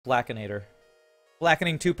Flakkinator.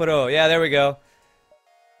 Flakkening 2.0. Yeah, there we go.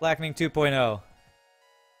 Flakkening 2.0.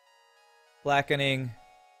 Flakkening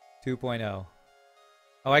 2.0.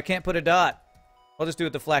 Oh, I can't put a dot. I'll just do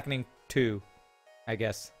it the Flakkening 2, I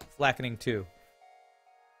guess. Flakkening 2.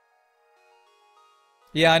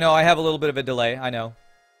 Yeah, I know. I have a little bit of a delay. I know.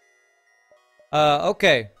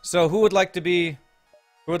 Okay. So who would like to be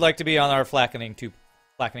on our Flakkening 2?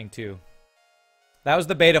 Flakkening 2. That was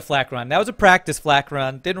the beta flak run. That was a practice flak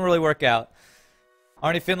run. Didn't really work out.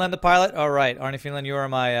 Arnie Finland, the pilot. All right, Arnie Finland, you are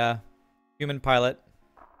my human pilot.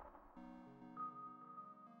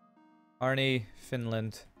 Arnie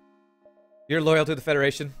Finland. You're loyal to the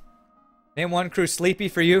Federation. Name one crew Sleepy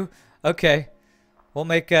for you. Okay, we'll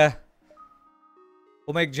make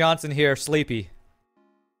Johnson here Sleepy.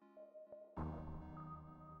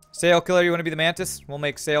 Sail Killer, you want to be the Mantis? We'll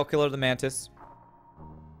make Sail Killer the Mantis.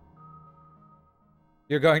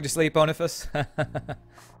 You're going to sleep, Onifus?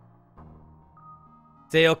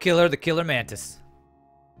 Sail Killer, the Killer Mantis.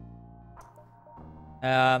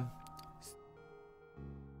 Okay,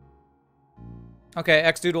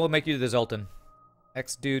 X-Dude will make you the Zoltan.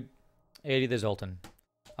 X-Dude, 80 the Zoltan.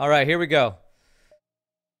 Alright, here we go.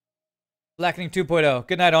 Blackening 2.0.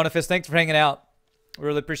 Good night, Onifus. Thanks for hanging out.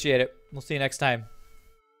 Really appreciate it. We'll see you next time.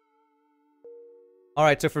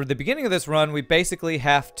 Alright, so for the beginning of this run, we basically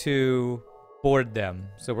have to board them.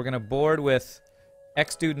 So we're going to board with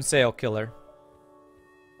X-Dude and Sail Killer.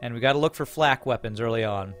 And we got to look for flak weapons early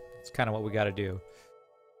on. It's kind of what we got to do.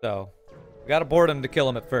 So, we got to board them to kill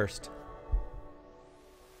them at first.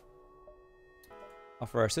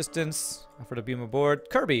 Offer our assistance. Offer to beam aboard.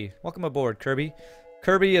 Kirby! Welcome aboard, Kirby.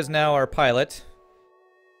 Kirby is now our pilot.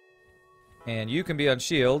 And you can be on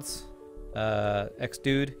shields.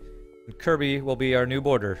 X-Dude. And Kirby will be our new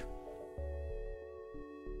boarder.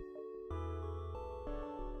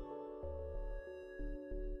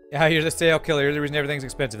 Yeah, you're the Sail Killer. You're the reason everything's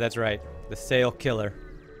expensive. That's right. The Sail Killer.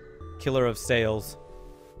 Killer of sales.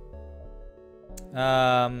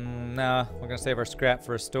 Nah. We're gonna save our scrap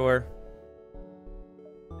for a store.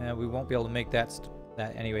 And we won't be able to make that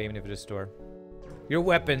anyway, even if it's a store. Your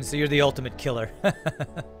weapons, so you're the ultimate killer.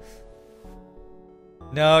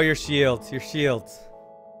 No, your shields. Your shields.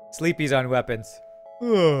 Sleepy's on weapons.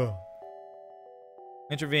 Ugh.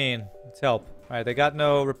 Intervene. Let's help. Alright, they got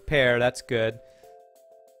no repair. That's good.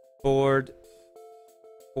 Board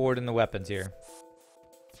in the weapons here.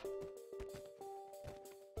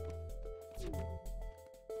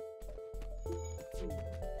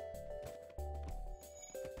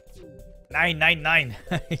 Nine.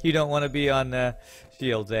 You don't want to be on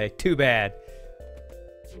shields, eh? Too bad.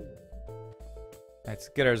 Let's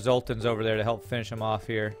get our Zoltans over there to help finish them off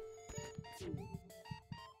here.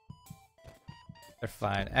 They're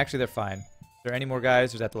fine. Actually, they're fine. Is there any more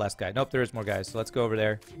guys? Or is that the last guy? Nope, there is more guys. So let's go over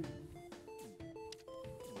there.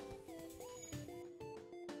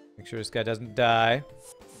 Make sure this guy doesn't die.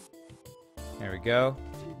 There we go.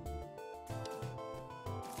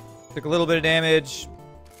 Took a little bit of damage.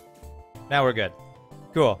 Now we're good.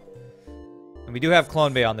 Cool. And we do have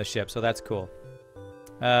Clone Bay on this ship, so that's cool.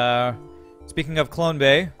 Speaking of Clone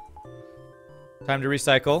Bay, time to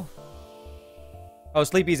recycle. Oh,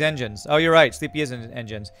 Sleepy's engines. Oh, you're right. Sleepy is in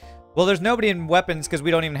engines. Well, there's nobody in weapons because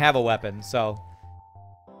we don't even have a weapon, so...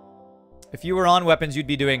 If you were on weapons, you'd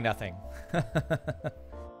be doing nothing.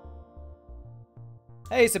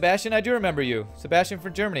 Hey, Sebastian, I do remember you. Sebastian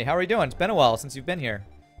from Germany. How are you doing? It's been a while since you've been here.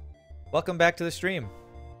 Welcome back to the stream.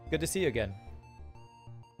 Good to see you again.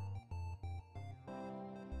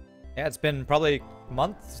 Yeah, it's been probably a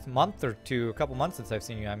month or two, a couple months since I've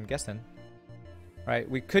seen you, I'm guessing. Alright,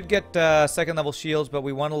 we could get second level shields, but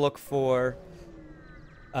we want to look for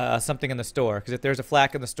something in the store. Because if there's a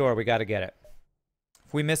flak in the store, we got to get it.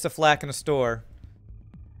 If we miss a flak in the store,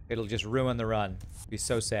 it'll just ruin the run. It'll be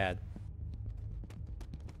so sad.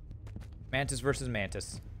 Mantis versus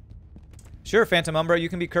Mantis. Sure, Phantom Umbra, you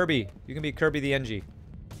can be Kirby. You can be Kirby the NG.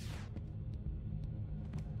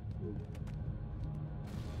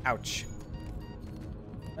 Ouch.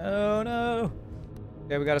 Oh no.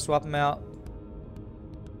 Okay, we gotta swap them out.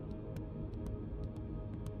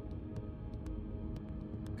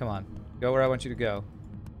 Come on. Go where I want you to go.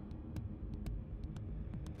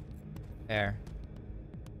 There.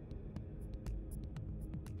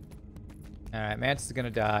 Alright, Mantis is gonna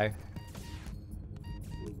die.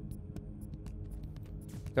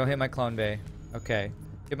 Don't hit my clone bay. Okay.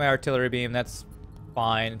 Hit my artillery beam. That's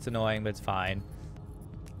fine. It's annoying, but it's fine.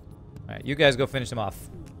 Alright, you guys go finish them off.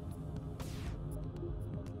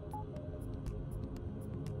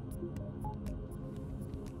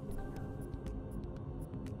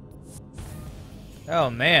 Oh,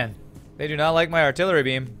 man. They do not like my artillery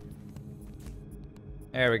beam.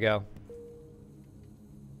 There we go.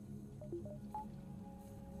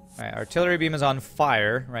 Alright, artillery beam is on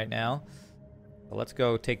fire right now. So let's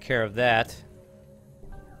go take care of that.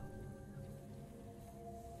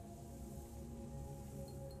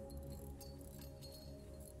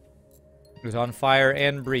 It was on fire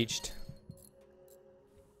and breached.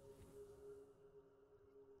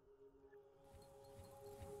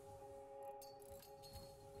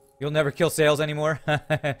 You'll never kill sails anymore?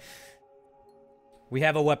 We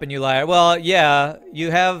have a weapon, you liar. Well, yeah,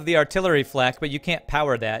 you have the artillery flak, but you can't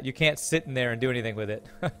power that. You can't sit in there and do anything with it.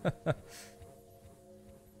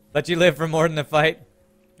 Let you live for more than a fight?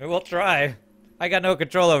 We'll try. I got no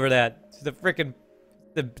control over that. It's the frickin'...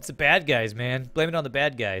 It's the bad guys, man. Blame it on the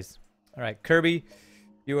bad guys. Alright, Kirby,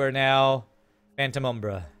 you are now Phantom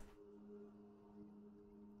Umbra.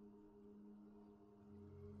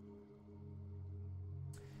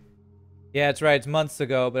 Yeah, it's right. It's months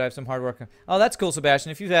ago, but I have some hard work. Oh, that's cool,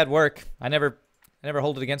 Sebastian. If you've had work, I never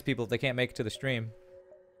hold it against people if they can't make it to the stream.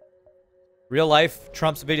 Real life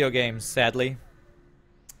trumps video games, sadly.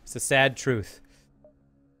 It's a sad truth.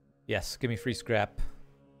 Yes, give me free scrap.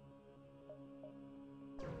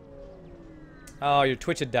 Oh, your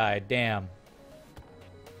Twitch had died. Damn.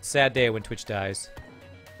 Sad day when Twitch dies.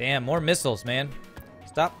 Damn, more missiles, man.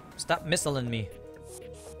 Stop missiling me.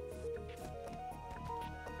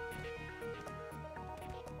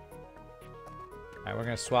 Alright, we're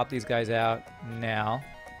gonna swap these guys out now.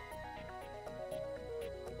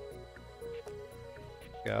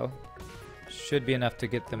 Go. Should be enough to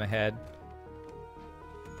get them ahead.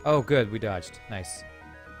 Oh, good. We dodged. Nice.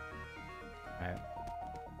 Alright.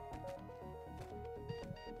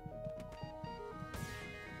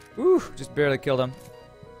 Woo! Just barely killed him.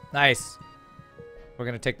 Nice. We're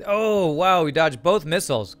gonna take the... Oh, wow. We dodged both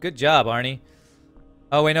missiles. Good job, Arnie.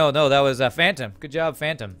 Oh, wait, no. That was Phantom. Good job,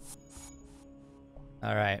 Phantom.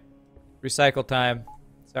 Alright. Recycle time.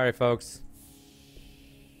 Sorry, folks.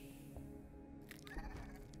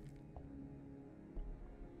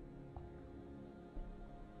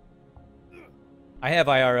 I have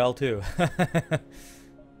IRL too.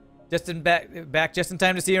 Back just in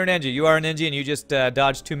time to see you're an NG. You are an NG and you just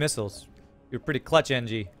dodged 2 missiles. You're pretty clutch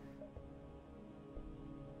NG.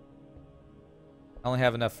 I only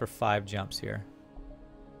have enough for 5 jumps here.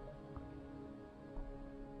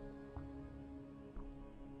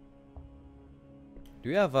 Do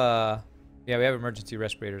we have yeah, we have emergency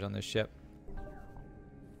respirators on this ship.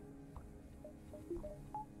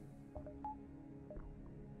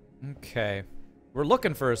 Okay. We're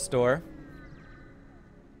looking for a store.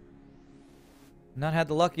 Not had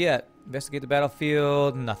the luck yet. Investigate the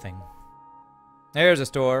battlefield. Nothing. There's a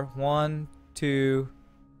store. 1, 2.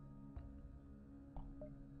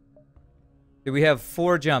 We have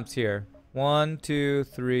 4 jumps here. 1, 2,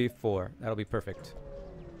 3, 4. That'll be perfect.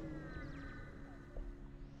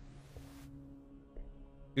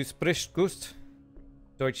 Du sprichst gut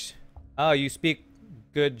Deutsch. Oh, you speak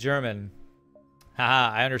good German.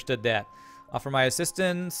 Haha, I understood that. Offer my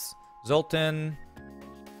assistance. Zoltan.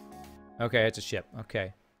 Okay, it's a ship.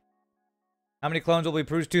 Okay. How many clones will be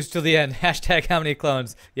produced till the end? Hashtag how many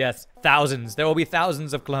clones? Yes, thousands. There will be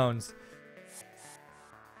thousands of clones.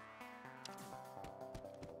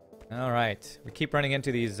 Alright. We keep running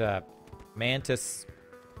into these Mantis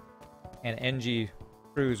and NG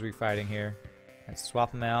crews we're fighting here. Let's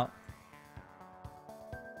swap them out.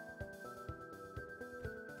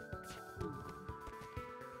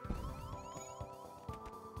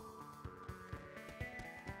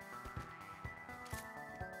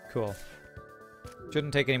 Cool.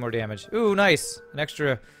 Shouldn't take any more damage. Ooh, nice! An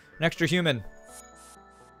extra human.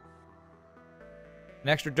 An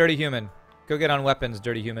extra dirty human. Go get on weapons,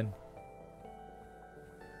 dirty human.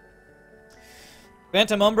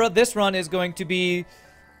 Phantom Umbra, this run is going to be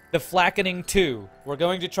the Flakkening 2. We're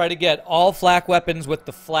going to try to get all flak weapons with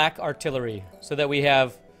the flak artillery so that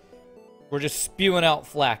we're just spewing out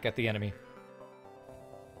flak at the enemy.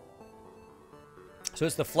 So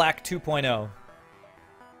it's the Flak 2.0.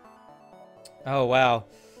 Oh, wow.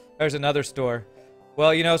 There's another store.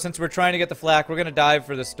 Well, you know, since we're trying to get the flak, we're going to dive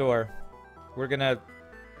for the store.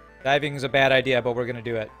 Diving is a bad idea, but we're going to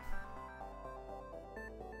do it.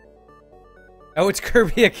 Oh, it's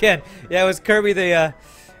Kirby again. Yeah, it was Kirby the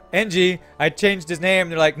NG. I changed his name.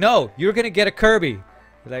 They're like, no, you're going to get a Kirby.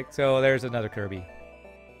 Like, so there's another Kirby.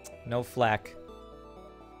 No flak.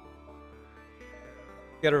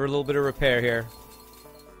 Get a little bit of repair here.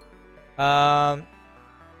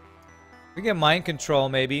 We get mind control,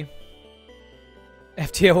 maybe.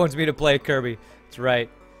 FTO wants me to play Kirby. That's right.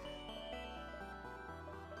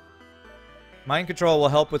 Mind control will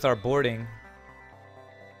help with our boarding.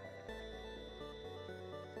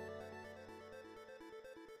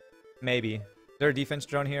 Maybe. Is there a defense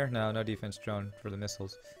drone here? No, no defense drone for the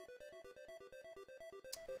missiles.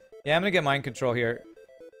 Yeah, I'm gonna get mind control here.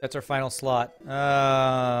 That's our final slot.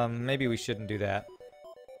 Maybe we shouldn't do that.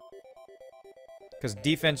 Because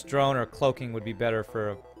defense drone or cloaking would be better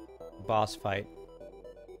for a boss fight.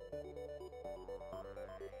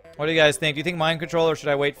 What do you guys think? Do you think mind control, or should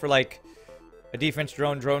I wait for like a defense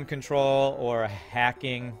drone control, or a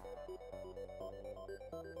hacking?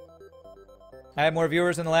 I had more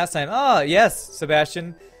viewers than the last time. Oh, yes,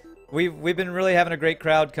 Sebastian. We've been really having a great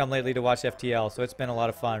crowd come lately to watch FTL, so it's been a lot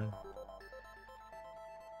of fun.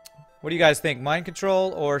 What do you guys think? Mind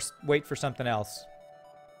control or wait for something else?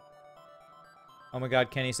 Oh my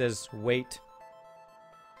god, Kenny says wait.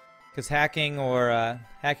 Because hacking or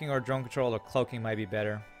drone control or cloaking might be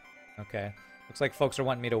better. Okay. Looks like folks are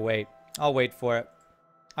wanting me to wait. I'll wait for it.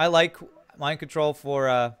 I like mind control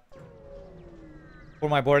for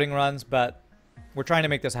my boarding runs, but we're trying to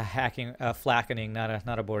make this a flackening,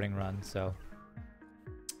 not a boarding run, so.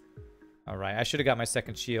 Alright, I should have got my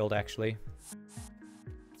second shield, actually.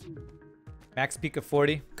 Max peak of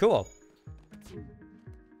 40. Cool.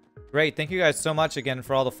 Great. Thank you guys so much again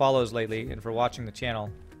for all the follows lately and for watching the channel.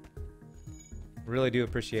 Really do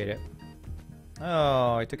appreciate it.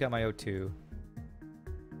 Oh, I took out my O2.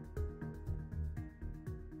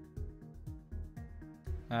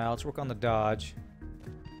 Let's work on the dodge.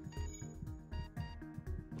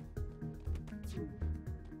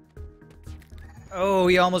 Oh,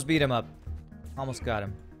 he almost beat him up. Almost got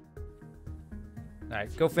him.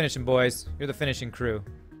 Alright, go finish him, boys. You're the finishing crew.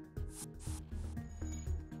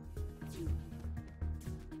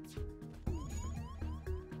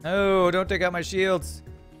 Oh, don't take out my shields.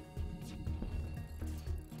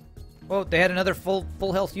 Whoa, they had another full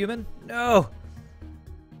health human? No!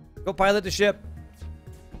 Go pilot the ship.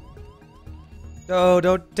 Oh,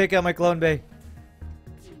 don't take out my clone bay.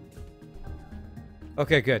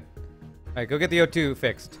 Okay, good. Alright, go get the O2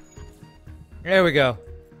 fixed. There we go.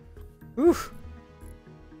 Whew.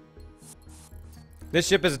 This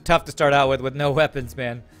ship is tough to start out with no weapons,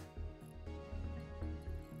 man.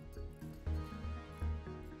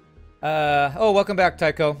 Oh, welcome back,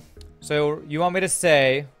 Tycho. So, you want me to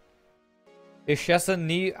say... Ich esse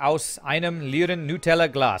nie aus einem leeren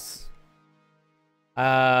Nutella-Glas.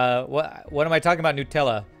 What am I talking about,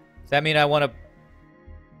 Nutella? Does that mean I want to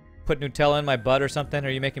put Nutella in my butt or something? Are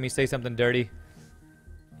you making me say something dirty?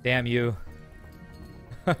 Damn you.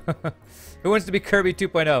 Who wants to be Kirby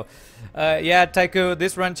 2.0? Yeah, Tycho,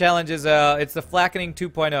 this run challenge is, it's the Flakkening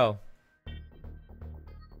 2.0.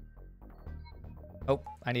 Oh,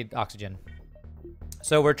 I need oxygen.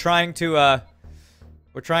 So we're trying to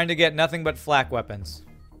get nothing but flak weapons.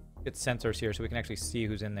 Get sensors here so we can actually see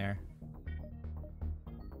who's in there.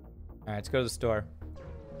 Alright, let's go to the store.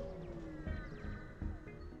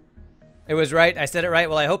 It was right? I said it right?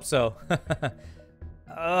 Well, I hope so.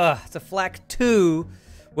 It's a Flak 2.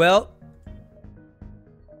 Well,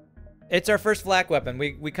 it's our first flak weapon.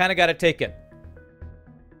 We kind of got to take it.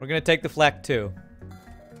 We're going to take the Flak 2.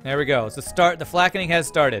 There we go. It's the start. The flackening has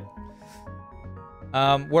started.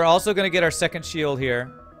 We're also going to get our second shield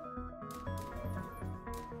here.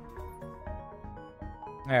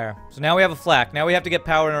 There. So now we have a flak. Now we have to get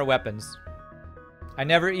power in our weapons. I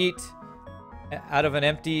never eat out of an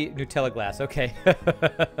empty Nutella glass. Okay.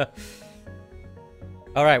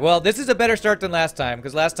 Alright, well, this is a better start than last time,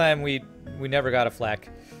 because last time we never got a flak.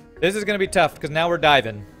 This is going to be tough, because now we're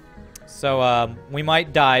diving. So, we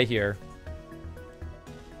might die here.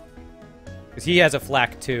 Because he has a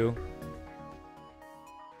flak, too.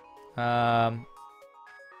 Yeah.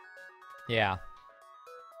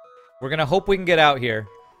 We're going to hope we can get out here.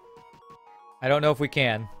 I don't know if we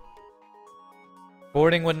can.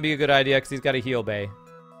 Boarding wouldn't be a good idea, because he's got a heal bay.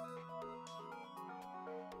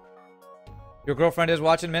 Your girlfriend is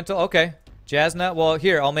watching Mental? Okay. Jasna? Well,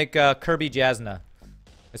 here, I'll make Kirby Jasna.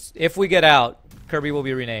 If we get out, Kirby will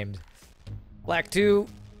be renamed. Flak 2.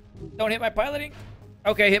 Don't hit my piloting.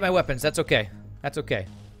 Okay, hit my weapons. That's okay. That's okay.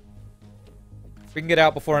 If we can get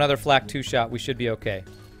out before another Flak 2 shot, we should be okay.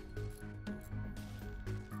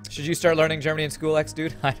 Should you start learning German in school, X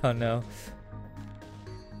dude? I don't know.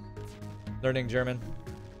 Learning German.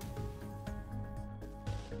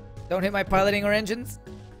 Don't hit my piloting or engines.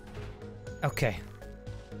 Okay.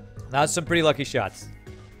 That's some pretty lucky shots.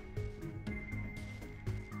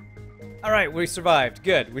 Alright, we survived.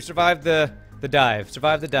 Good. We survived the dive.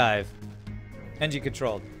 Survived the dive. Engine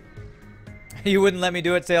controlled. You wouldn't let me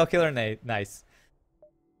do it, Sail Killer? Nice.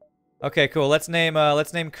 Okay, cool. Let's name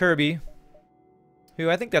Kirby. Who,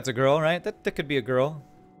 I think that's a girl, right? That could be a girl.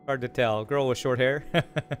 Hard to tell. Girl with short hair.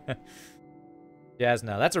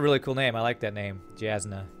 Jasna. That's a really cool name. I like that name.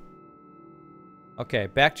 Jasna. Okay,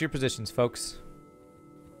 back to your positions, folks.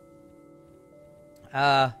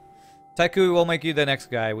 Taiku will make you the next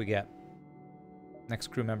guy we get. Next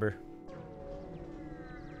crew member.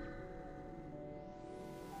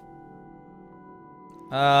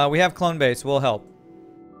 We have clone base. We'll help.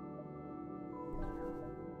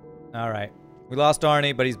 Alright. We lost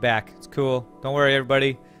Arnie, but he's back. It's cool. Don't worry,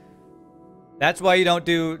 everybody. That's why you don't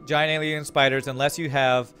do giant alien spiders unless you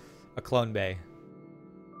have a clone bay.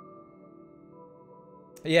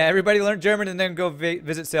 Yeah, everybody learn German and then go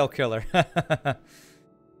visit Sail Killer.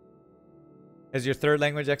 Is your third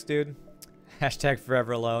language, X-Dude? Hashtag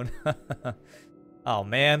forever alone. Oh,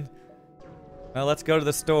 man. Well, let's go to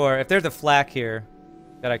the store. If there's a FLak here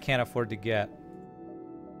that I can't afford to get.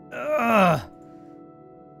 Ugh.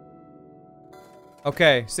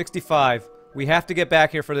 Okay, 65. We have to get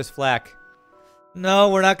back here for this FLak.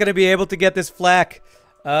 No, we're not going to be able to get this FLak.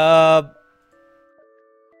 I'm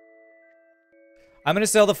going to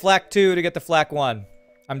sell the FLak 2 to get the FLak 1.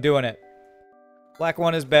 I'm doing it. FLak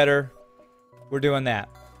 1 is better. We're doing that.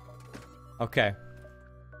 Okay.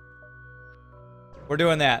 We're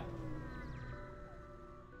doing that.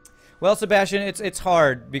 Well, Sebastian, it's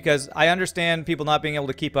hard because I understand people not being able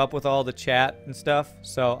to keep up with all the chat and stuff,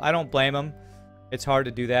 so I don't blame them. It's hard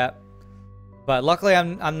to do that. But luckily I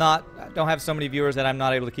don't have so many viewers that I'm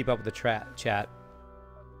not able to keep up with the chat.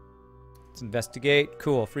 Let's investigate.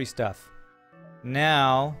 Cool, free stuff.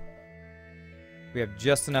 Now we have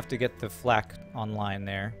just enough to get the FLak online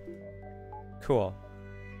there. Cool.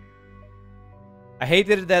 I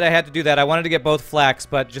hated that I had to do that. I wanted to get both FLaks,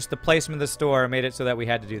 but just the placement of the store made it so that we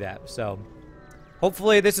had to do that. So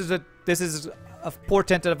hopefully this is a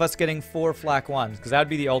portent of us getting 4 FLak 1s, because that would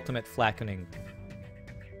be the ultimate flackening.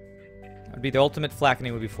 That would be the ultimate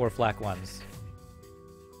flackening, would be 4 FLak 1s.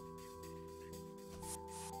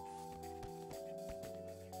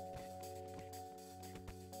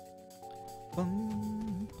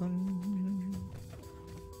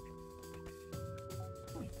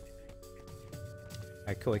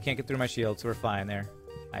 Alright, cool. I can't get through my shield, so we're fine there.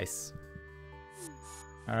 Nice.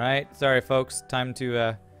 Alright, sorry folks. Time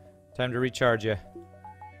to recharge you.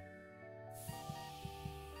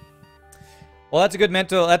 Well, that's a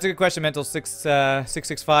good question, Mental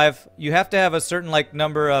 665. You have to have a certain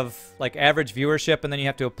number of average viewership, and then you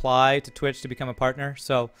have to apply to Twitch to become a partner.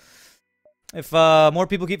 So if more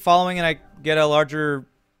people keep following and I get a larger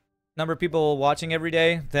number of people watching every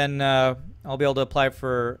day, then I'll be able to apply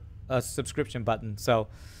for a subscription button. So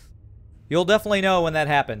you'll definitely know when that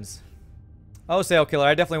happens. Oh, Sail Killer,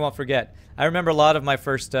 I definitely won't forget. I remember a lot of my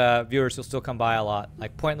first viewers will still come by a lot.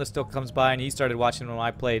 Like Pointless still comes by, and he started watching when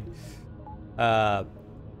I played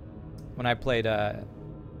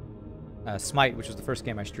Smite, which was the first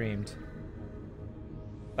game I streamed.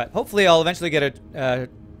 But hopefully I'll eventually get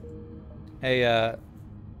a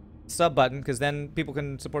sub button, because then people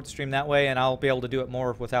can support the stream that way, and I'll be able to do it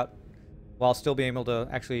more while still being able to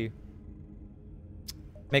actually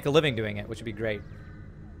make a living doing it, which would be great.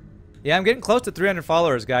 Yeah, I'm getting close to 300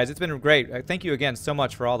 followers, guys. It's been great. Thank you again so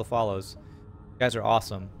much for all the follows. You guys are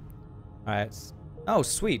awesome. All right. Oh,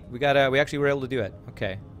 sweet. We actually were able to do it.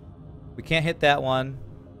 Okay. We can't hit that one.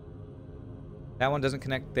 That one doesn't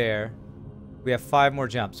connect there. We have 5 more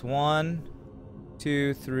jumps. 1,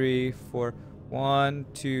 2, 3, 4. 1,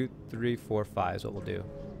 2, 3, 4, 5 is what we'll do.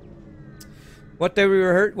 What do we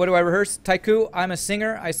rehearse? What do I rehearse? Taiku, I'm a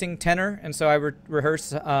singer. I sing tenor, and so I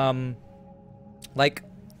rehearse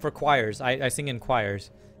for choirs. I sing in choirs.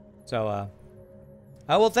 So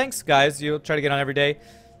well, thanks guys. You'll try to get on every day.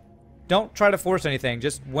 Don't try to force anything.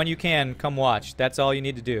 Just when you can, come watch. That's all you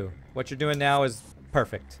need to do. What you're doing now is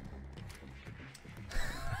perfect.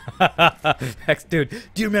 X-Dude.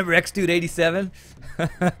 Do you remember X-Dude 87? Do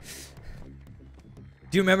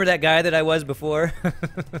you remember that guy that I was before?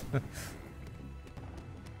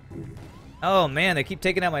 Oh man, they keep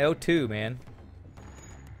taking out my O2, man.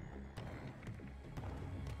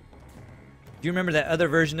 Do you remember that other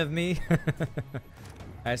version of me?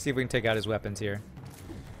 Alright, see if we can take out his weapons here.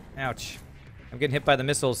 Ouch. I'm getting hit by the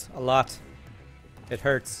missiles a lot. It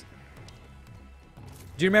hurts.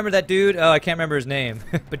 Do you remember that dude? Oh, I can't remember his name.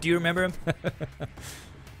 But do you remember him?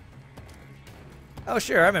 Oh,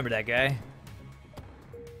 sure, I remember that guy.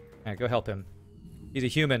 Alright, go help him. He's a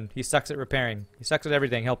human. He sucks at repairing. He sucks at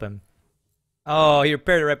everything. Help him. Oh, he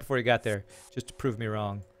repaired it right before he got there. Just to prove me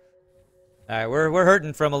wrong. Alright, we're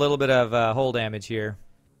hurting from a little bit of hull damage here.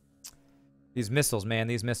 These missiles, man.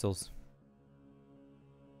 These missiles. .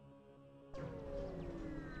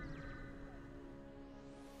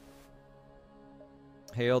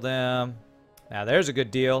 Hail them. Now there's a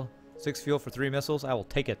good deal. 6 fuel for 3 missiles. I will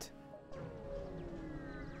take it.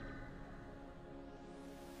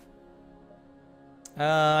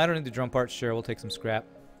 I don't need the drum parts. Sure, we'll take some scrap.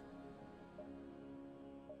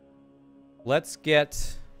 Let's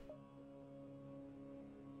get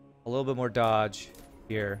a little bit more dodge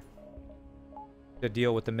here to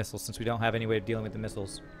deal with the missiles, since we don't have any way of dealing with the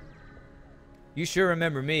missiles. You sure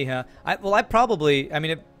remember me, huh? I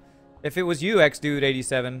mean, if it was you,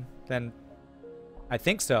 X-Dude87, then I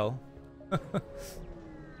think so.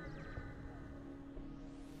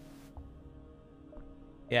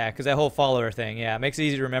 Yeah, because that whole follower thing, yeah, it makes it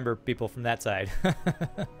easy to remember people from that side.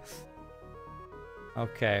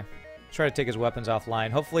 Okay. Try to take his weapons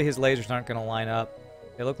offline. Hopefully his lasers aren't going to line up.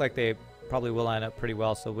 They look like they probably will line up pretty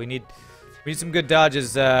well, so we need some good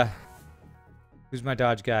dodges. Who's my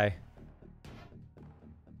dodge guy?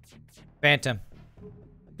 Phantom.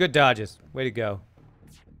 Good dodges. Way to go.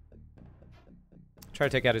 Try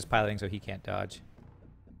to take out his piloting so he can't dodge.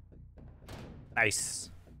 Nice.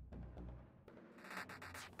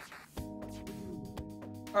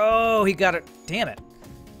 Oh, he got it. Damn it.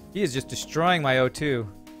 He is just destroying my O2.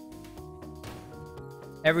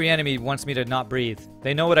 Every enemy wants me to not breathe.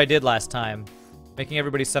 They know what I did last time. Making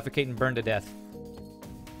everybody suffocate and burn to death.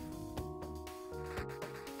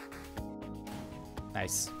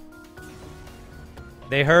 Nice.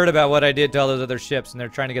 They heard about what I did to all those other ships, and they're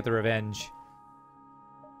trying to get the revenge.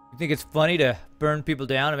 You think it's funny to burn people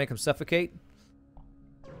down and make them suffocate?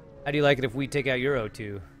 How do you like it if we take out your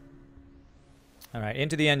O2? Alright,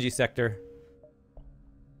 into the NG sector.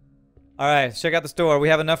 Alright, let's check out the store. We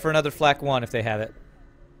have enough for another FLak 1 if they have it.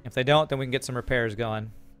 If they don't, then we can get some repairs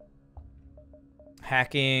going.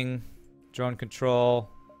 Hacking, drone control.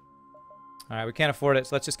 Alright, we can't afford it,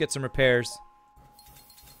 so let's just get some repairs.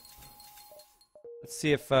 Let's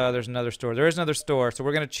see if there's another store. There is another store, so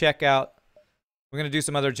we're going to check out. We're going to do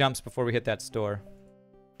some other jumps before we hit that store.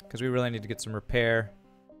 Because we really need to get some repair.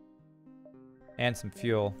 And some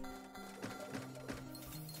fuel.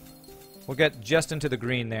 We'll get just into the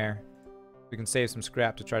green there. We can save some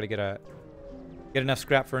scrap to try to get enough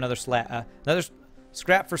scrap for another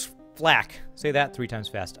scrap for FLak. Say that 3 times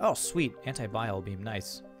fast. Oh, sweet. Anti-bio beam.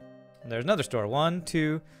 Nice. And there's another store. 1,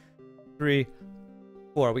 2, 3,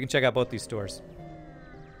 4. We can check out both these stores.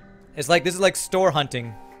 It's like, this is like store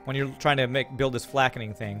hunting when you're trying to build this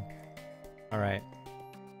flackening thing. Alright.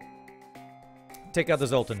 Take out the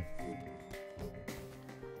Zoltan.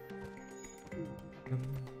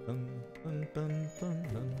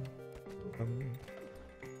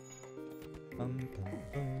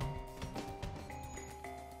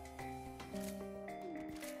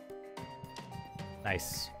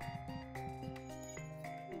 Nice.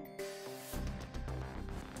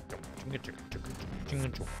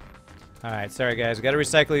 Alright, sorry guys, we gotta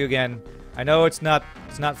recycle you again. I know it's not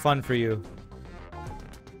fun for you.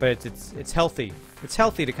 But it's healthy. It's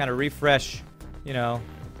healthy to kind of refresh, you know.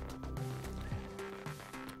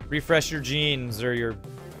 Refresh your genes or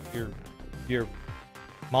your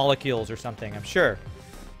molecules or something, I'm sure.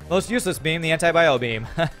 Most useless beam, the anti-bio beam.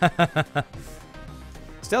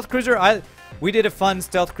 Stealth cruiser, we did a fun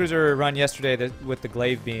stealth cruiser run yesterday with the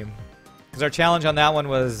glaive beam. Because our challenge on that one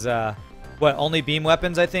was, what, only beam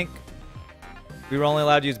weapons, I think? We were only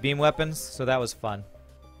allowed to use beam weapons, so that was fun.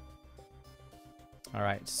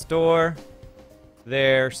 Alright, store.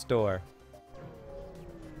 There, store.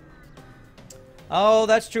 Oh,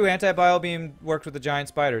 that's true. Anti-bio beam worked with the giant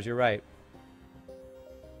spiders. You're right.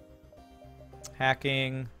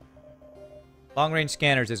 Hacking. Long-range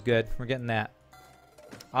scanners is good. We're getting that.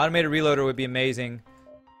 Automated reloader would be amazing.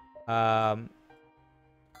 Let's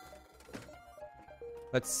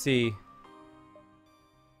see.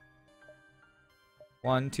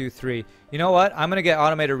 1, 2, 3. You know what? I'm going to get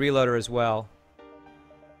automated reloader as well.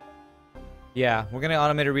 Yeah, we're going to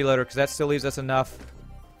automated reloader because that still leaves us enough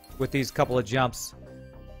with these couple of jumps.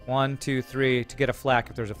 1, 2, 3 to get a FLak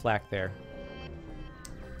if there's a FLak there.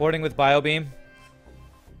 Boarding with biobeam.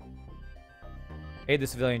 Aid the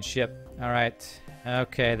civilian ship. Alright.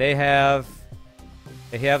 Okay, they have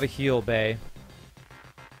a heal bay.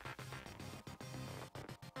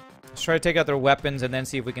 Let's try to take out their weapons and then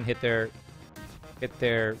see if we can hit their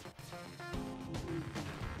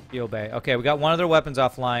heal bay. Okay, we got one of their weapons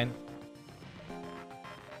offline.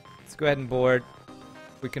 Let's go ahead and board.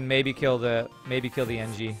 We can maybe kill the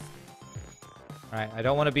NG. Alright, I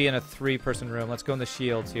don't want to be in a 3-person room. Let's go in the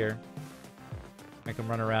shields here. Make them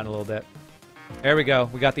run around a little bit. There we go.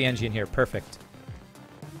 We got the NG in here. Perfect.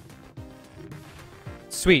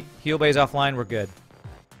 Sweet. Heal bay's offline. We're good.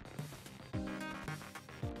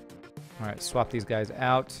 Alright, swap these guys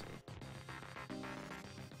out.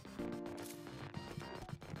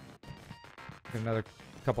 Another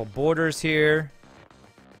couple borders here.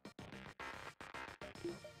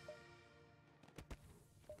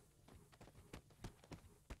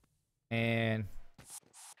 And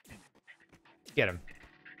get him.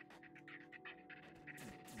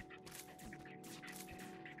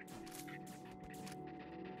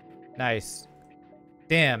 Nice.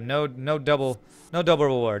 Damn, no double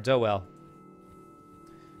rewards. Oh well.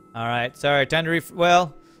 All right, sorry. Time to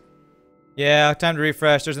well, yeah, time to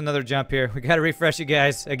refresh. There's another jump here. We gotta refresh you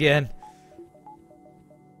guys again.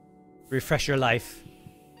 Refresh your life.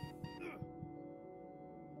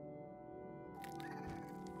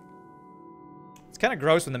 It's kind of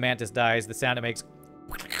gross when the mantis dies. The sound it makes.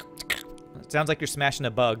 It sounds like you're smashing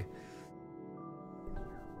a bug.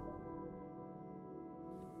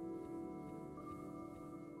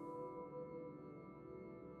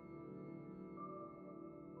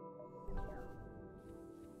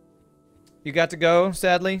 You got to go,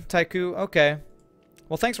 sadly, Taiku. Okay.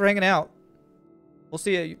 Well, thanks for hanging out. We'll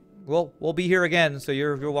see you. We'll be here again, so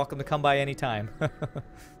you're welcome to come by anytime. All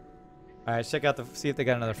right, check out see if they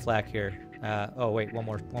got another FLak here. Oh wait, one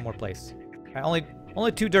more place. All right,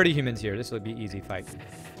 only 2 dirty humans here. This would be easy fight.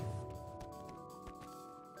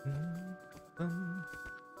 You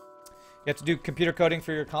have to do computer coding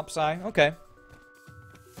for your comp sci. Okay.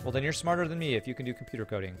 Well, then you're smarter than me if you can do computer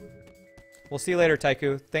coding. We'll see you later,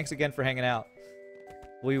 Taiku. Thanks again for hanging out.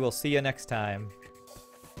 We will see you next time.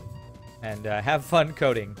 And have fun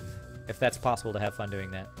coding, if that's possible to have fun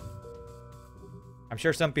doing that. I'm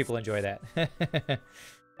sure some people enjoy that.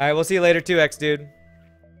 Alright, we'll see you later too, X-Dude.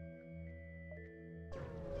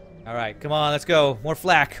 Alright, come on, let's go. More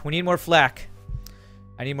FLak. We need more FLak.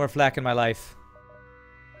 I need more FLak in my life.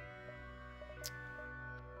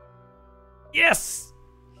 Yes!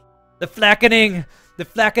 The flackening! The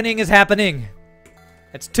flackening is happening.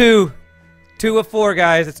 It's 2. 2 of 4,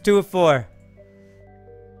 guys. It's 2 of 4.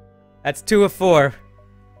 That's 2 of 4.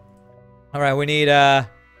 All right, we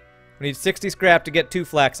need 60 scrap to get 2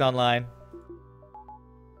 FLaks online.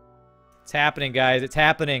 It's happening, guys. It's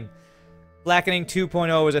happening. Flackening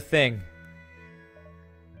 2.0 is a thing.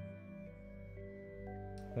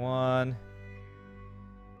 1.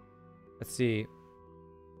 Let's see.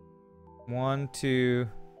 1, 2.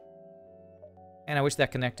 And I wish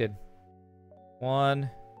that connected. 1,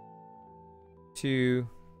 2,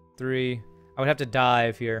 3. I would have to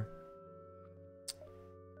dive here.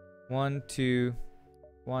 1, 2,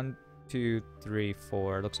 1, 2, 3,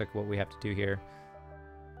 4. Looks like what we have to do here.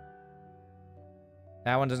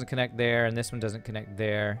 That one doesn't connect there, and this one doesn't connect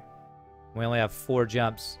there. We only have 4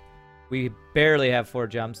 jumps. We barely have 4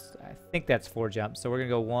 jumps. I think that's 4 jumps. So we're gonna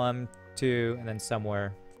go 1, 2, and then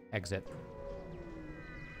somewhere exit.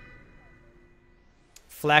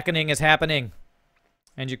 Flackening is happening.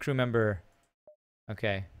 And your crew member.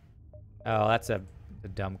 Okay. Oh, that's a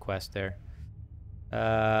dumb quest there.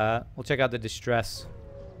 We'll check out the distress.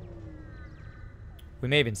 We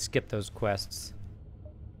may even skip those quests.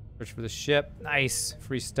 Search for the ship. Nice.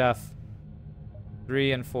 Free stuff.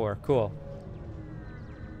 3 and 4. Cool.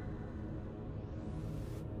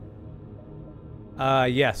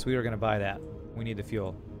 Yes, we were gonna buy that. We need the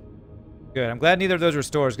fuel. Good. I'm glad neither of those were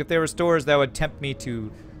stores. If they were stores, that would tempt me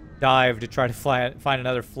to dive to try to find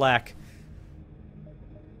another FLak.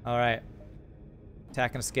 Alright.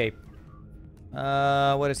 Attack and escape.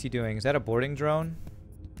 What is he doing? Is that a boarding drone?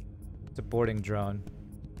 It's a boarding drone.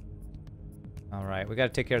 Alright, we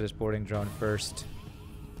gotta take care of this boarding drone first.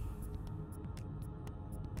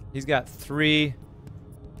 He's got 3.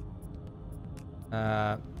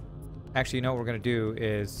 Actually, you know what we're gonna do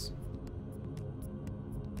is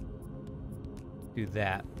do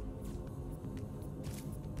that.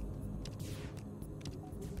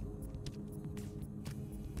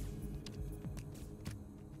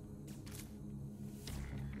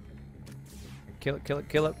 Kill it, kill it,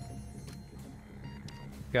 kill it.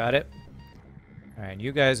 Got it. Alright,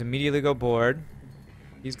 you guys immediately go board.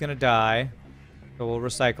 He's gonna die, so we'll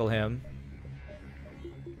recycle him.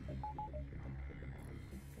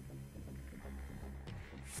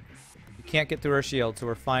 We can't get through our shield, so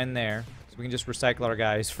we're fine there. So we can just recycle our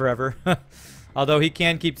guys forever. Although he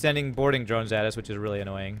can keep sending boarding drones at us, which is really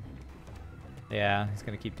annoying. Yeah, he's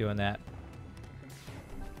gonna keep doing that.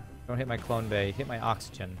 Don't hit my clone bay, hit my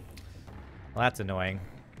oxygen. Well, that's annoying.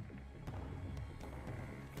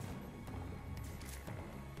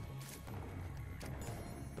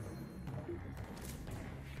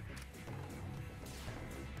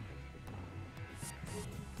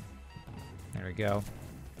 There we go.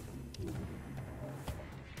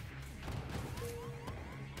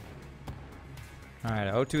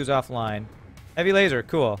 Alright, O2 is offline. Heavy laser,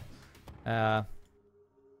 cool.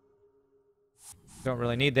 Don't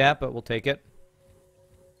really need that, but we'll take it.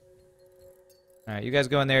 Alright, you guys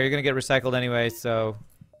go in there. You're gonna get recycled anyway, so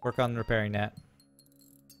work on repairing that.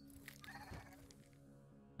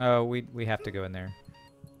 Oh, we have to go in there.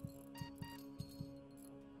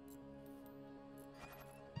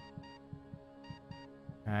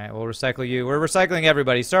 Alright, we'll recycle you. We're recycling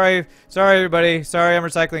everybody. Sorry, everybody. Sorry I'm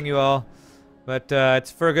recycling you all. But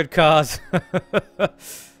it's for a good cause.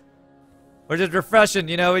 We're just refreshing,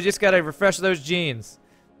 you know, we just gotta refresh those genes.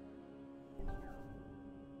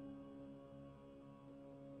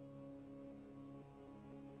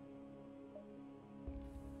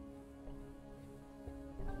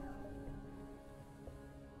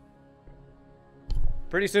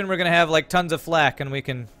 Pretty soon we're gonna have like tons of FLak and we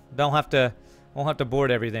won't have to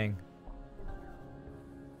board everything.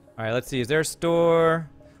 Alright, let's see, is there a store?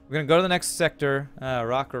 We're gonna go to the next sector.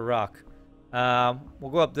 Rock or rock.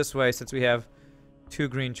 We'll go up this way since we have 2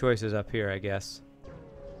 green choices up here, I guess.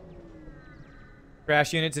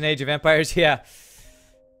 Trash units in Age of Empires, yeah.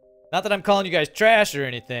 Not that I'm calling you guys trash or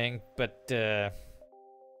anything, but you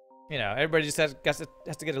know, everybody just has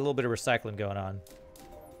to get a little bit of recycling going on.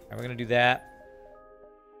 Alright, we're gonna do that.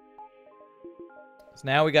 So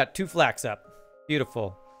now we got 2 FLaks up.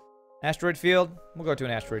 Beautiful. Asteroid field? We'll go to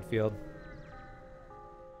an asteroid field.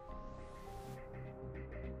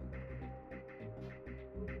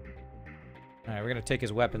 Alright, we're gonna take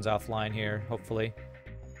his weapons offline here, hopefully.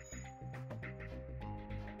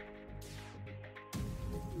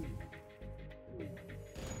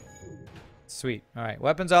 Sweet. Alright,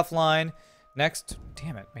 weapons offline. Next,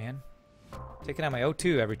 damn it, man. Taking out my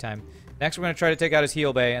O2 every time. Next, we're gonna try to take out his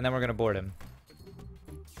heal bay, and then we're gonna board him.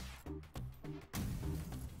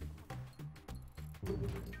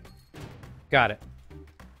 Got it.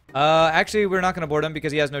 Actually, we're not gonna board him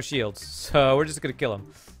because he has no shields, so we're just gonna kill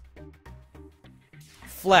him.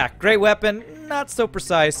 FLak, great weapon, not so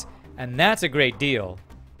precise, and that's a great deal.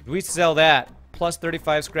 If we sell that plus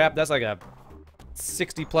 35 scrap, that's like a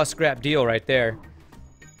 60 plus scrap deal right there.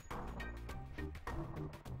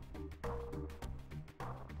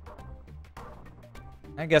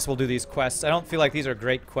 I guess we'll do these quests. I don't feel like these are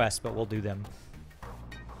great quests, but we'll do them.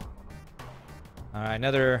 Alright,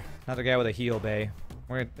 another guy with a heal bay.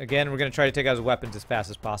 We're gonna try to take out his weapons as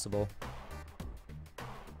fast as possible.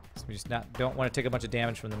 So we just don't want to take a bunch of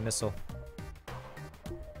damage from the missile.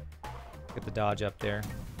 Get the dodge up there.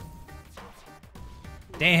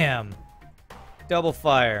 Damn! Double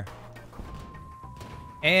fire.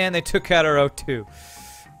 And they took out our O2.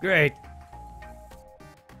 Great.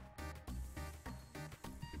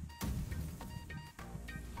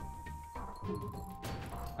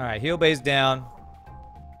 Alright, heal bay's down.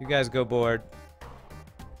 You guys go board.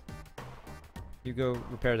 You go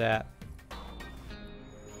repair that.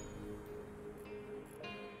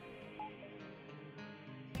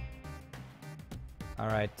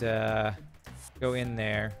 Alright, go in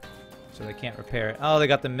there. So they can't repair it. Oh, they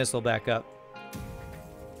got the missile back up.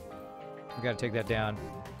 We gotta take that down.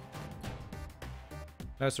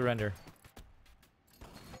 No surrender.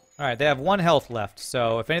 Alright, they have 1 health left,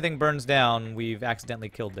 so if anything burns down, we've accidentally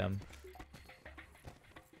killed them.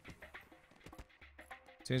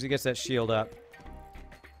 As soon as he gets that shield up,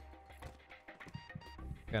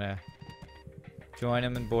 gonna join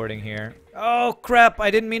him in boarding here. Oh, crap!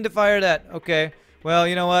 I didn't mean to fire that. Okay. Well,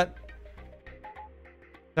 you know what?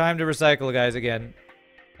 Time to recycle, guys, again.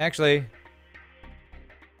 Actually,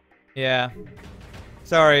 yeah.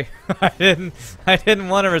 Sorry, I didn't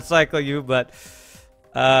want to recycle you, but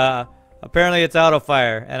apparently it's auto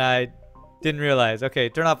fire, and I didn't realize. Okay,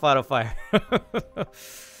 turn off auto fire.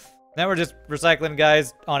 Now we're just recycling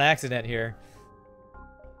guys on accident here.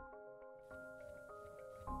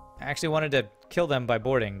 I actually wanted to kill them by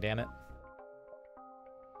boarding, damn it.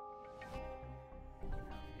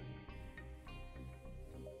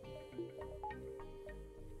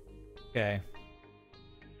 Okay.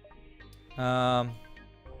 Got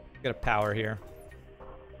a power here.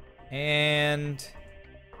 And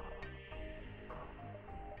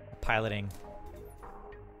piloting.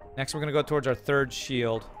 Next we're gonna go towards our 3rd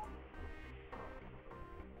shield.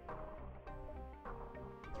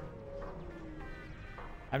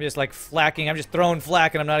 I'm just like flacking. I'm just throwing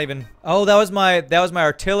FLak and I'm not even. Oh, that was my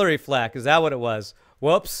artillery FLak. Is that what it was?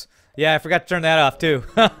 Whoops. Yeah, I forgot to turn that off too.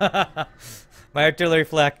 My artillery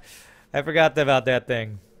FLak. I forgot about that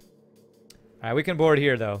thing. Alright, we can board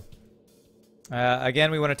here, though.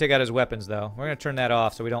 Again, we want to take out his weapons, though. We're going to turn that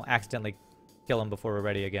off so we don't accidentally kill him before we're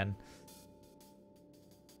ready again.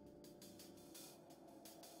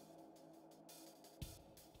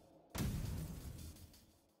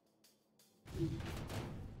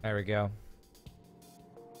 There we go.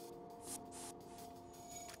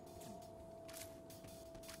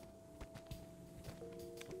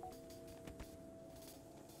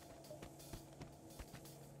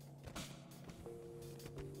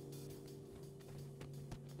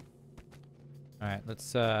 Alright,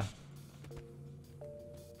 let's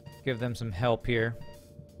give them some help here.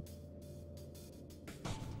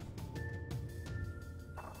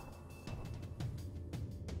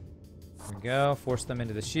 There we go. Force them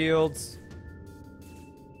into the shields.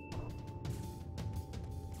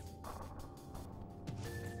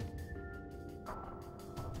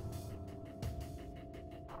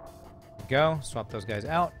 There we go. Swap those guys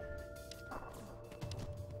out.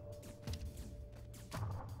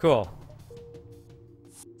 Cool.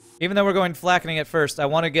 Even though we're going flackening at first, I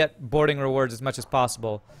want to get boarding rewards as much as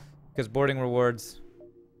possible, because boarding rewards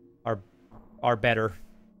are better,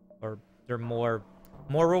 or they're more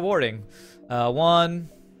rewarding. 1,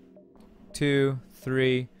 2,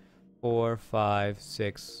 3, 4, 5,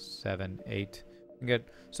 6, 7, 8. We can get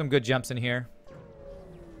some good jumps in here.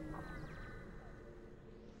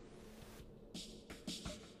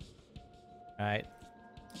 All right,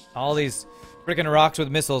 all these freaking rocks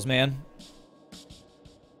with missiles, man.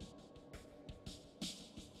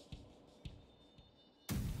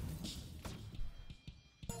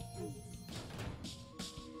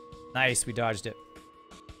 Nice, we dodged it.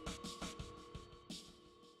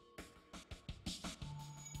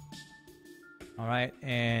 All right,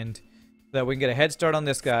 and so that we can get a head start on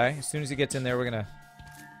this guy. As soon as he gets in there, we're gonna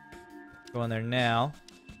go in there now.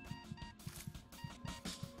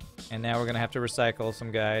 And now we're gonna have to recycle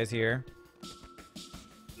some guys here.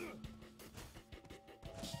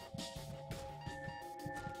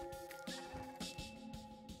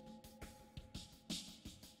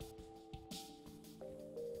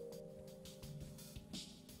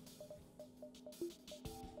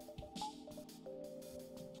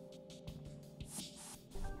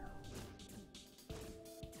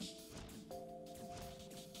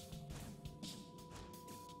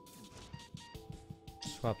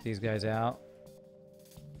 Swap these guys out.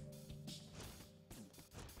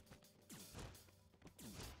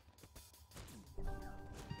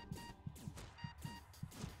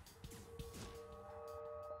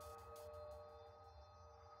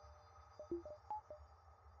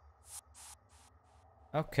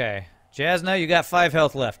 Okay. Jasna, you got 5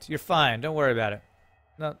 health left. You're fine. Don't worry about it.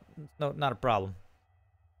 No, not a problem.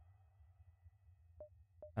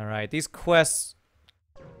 Alright, these quests...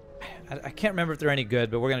 I can't remember if they're any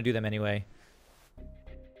good, but we're going to do them anyway.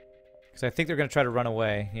 Because I think they're going to try to run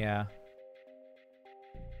away. Yeah.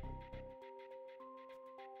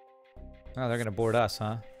 Oh, they're going to board us,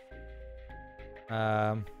 huh?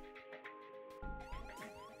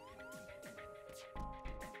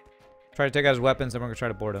 Try to take out his weapons, and we're going to try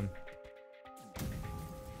to board him.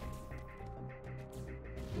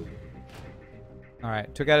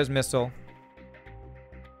 Alright, took out his missile.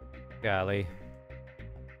 Golly.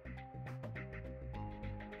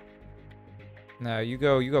 No, you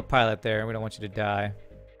go pilot there. We don't want you to die.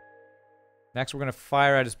 Next, we're going to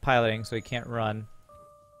fire at his piloting so he can't run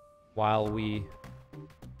while we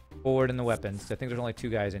board in the weapons. I think there's only 2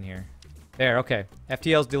 guys in here. There, okay.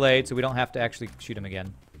 FTL's delayed, so we don't have to actually shoot him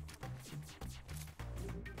again.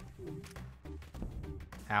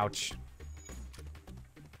 Ouch.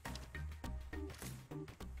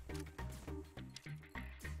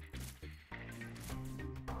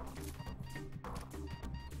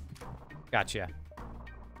 Gotcha.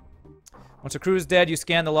 Once a crew is dead, you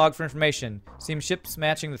scan the log for information. Seems ships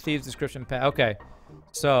matching the thieves' description. Okay.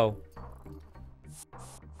 So.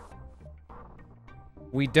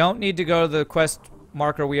 We don't need to go to the quest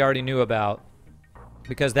marker we already knew about,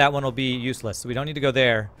 because that one will be useless. So we don't need to go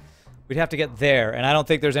there. We'd have to get there, and I don't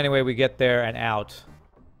think there's any way we get there and out.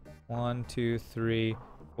 1, 2, 3,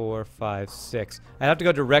 4, 5, 6. I'd have to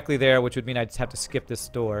go directly there, which would mean I'd just have to skip this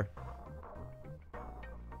door.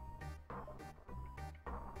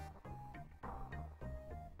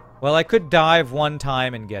 Well, I could dive 1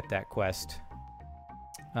 time and get that quest.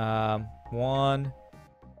 1,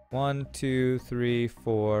 2, 3,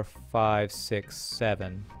 4, 5, 6,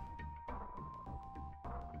 7.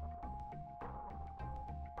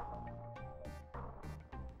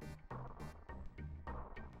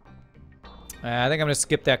 I think I'm gonna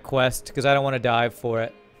skip that quest because I don't want to dive for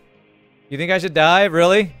it. You think I should dive?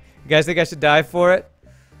 Really? You guys think I should dive for it?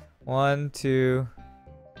 1, 2,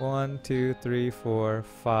 3, 4,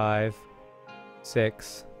 5,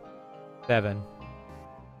 6, 7.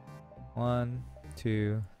 1,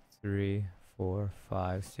 2, 3, 4,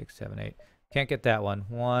 5, 6, 7, 8. Can't get that one.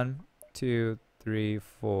 1, 2, 3,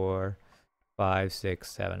 4, 5,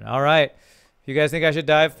 6, 7. All right. If you guys think I should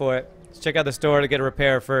dive for it, let's check out the store to get a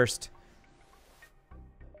repair first.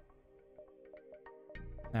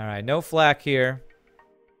 All right, no FLak here.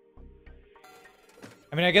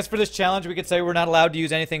 I mean, I guess for this challenge, we could say we're not allowed to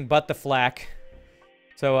use anything but the FLak.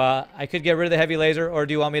 So I could get rid of the heavy laser, or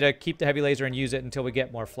do you want me to keep the heavy laser and use it until we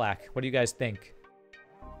get more flak? What do you guys think?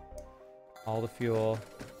 All the fuel.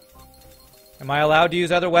 Am I allowed to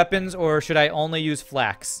use other weapons, or should I only use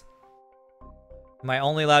flaks? Am I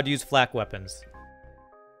only allowed to use flak weapons?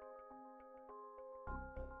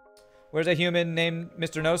 Where's a human named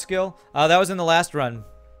Mr. No Skill? That was in the last run.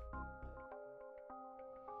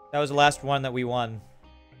 That was the last one that we won.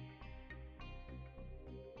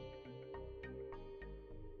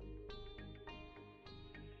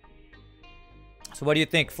 So what do you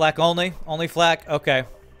think? Flak only? Only flak? Okay.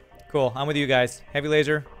 Cool. I'm with you guys. Heavy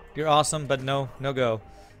laser, you're awesome, but no go.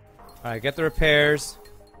 Alright, get the repairs.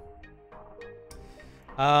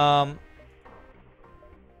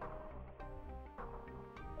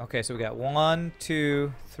 Okay, so we got 1,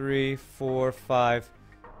 2, 3, 4, 5,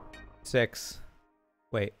 6.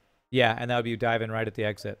 Wait. Yeah, and that would be diving right at the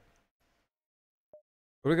exit.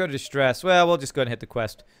 We're going to distress. Well, we'll just go ahead and hit the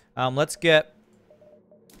quest. Let's get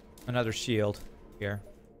another shield here.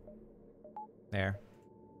 There.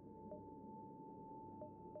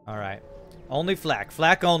 Alright. Only flak.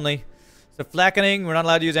 Flak only. So flackening, we're not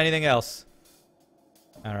allowed to use anything else.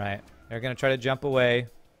 Alright. They're going to try to jump away.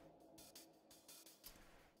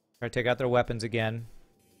 Try to take out their weapons again.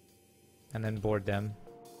 And then board them.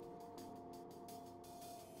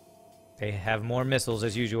 They have more missiles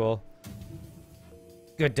as usual.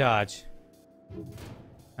 Good dodge.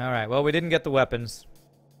 Alright, well, we didn't get the weapons.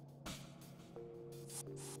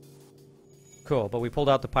 Cool, but we pulled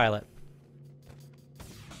out the pilot.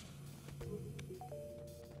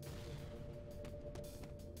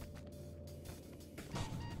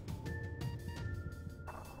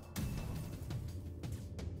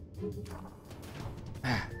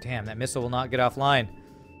 Ah, damn, that missile will not get offline.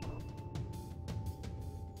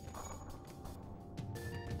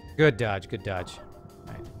 Good dodge, good dodge.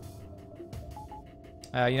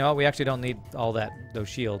 Alright. You know what? We actually don't need all those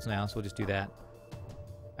shields now, so we'll just do that.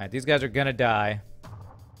 Alright, these guys are gonna die.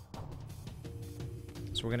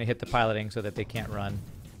 So we're gonna hit the piloting so that they can't run.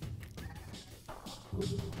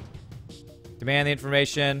 Demand the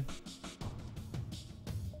information.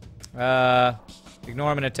 Ignore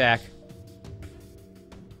them and attack.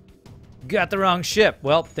 Got the wrong ship.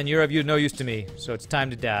 Well, then you're of no use to me, so it's time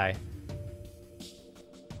to die.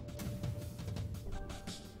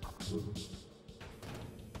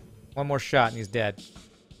 One more shot and he's dead.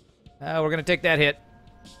 We're gonna take that hit.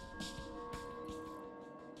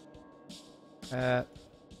 Of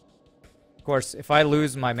course, if I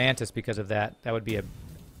lose my mantis because of that, that would be a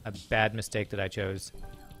bad mistake that I chose.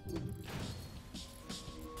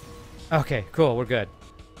 Okay, cool, we're good.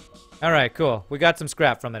 Alright, cool. We got some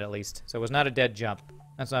scrap from it at least. So it was not a dead jump.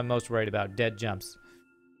 That's what I'm most worried about, dead jumps.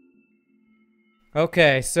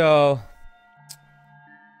 Okay, so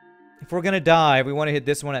if we're gonna die, we want to hit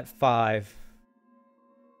this one at 5.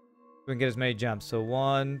 We can get as many jumps. So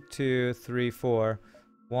 1, 2, 3, 4.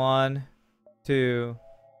 1, 2,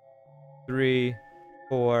 3,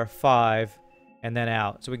 4, 5, and then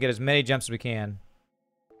out. So we get as many jumps as we can.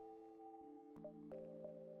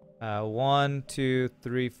 1, 2,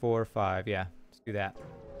 3, 4, 5. Yeah, let's do that.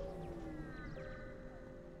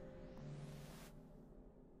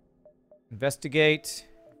 Investigate.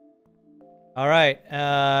 All right,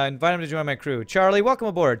 invite him to join my crew. Charlie, welcome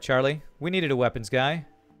aboard, Charlie. We needed a weapons guy,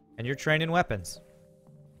 and you're trained in weapons.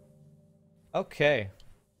 Okay.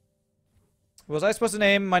 Was I supposed to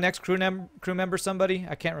name my next crew member somebody?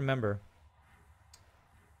 I can't remember.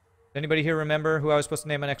 Anybody here remember who I was supposed to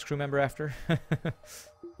name my next crew member after?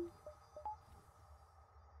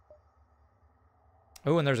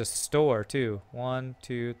 Oh, and there's a store, too. 1,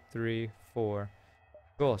 2, 3, 4.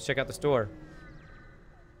 Cool, let's check out the store.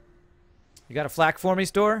 You got a flak for me,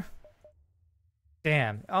 store?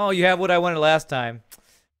 Damn. Oh, you have what I wanted last time.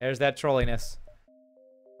 There's that trolliness.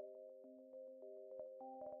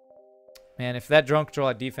 Man, if that drone control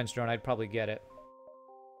had defense drone, I'd probably get it.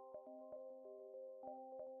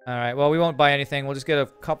 Alright, well, we won't buy anything. We'll just get a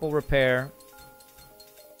couple repair.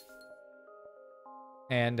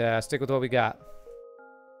 And stick with what we got.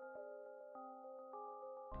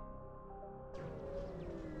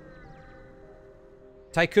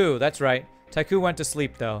 Taiku, that's right. Taiku went to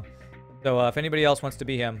sleep, though. So if anybody else wants to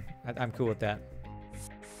be him, I'm cool with that.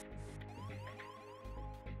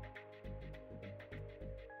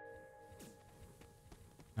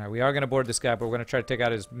 Alright, we are going to board this guy, but we're going to try to take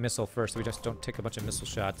out his missile first, so we just don't take a bunch of missile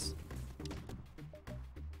shots.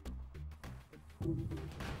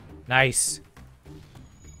 Nice.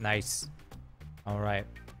 Nice. Alright.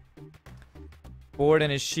 Board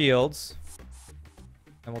and his shields.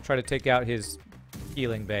 And we'll try to take out his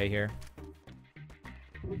healing bay here.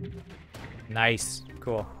 Nice.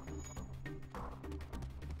 cool.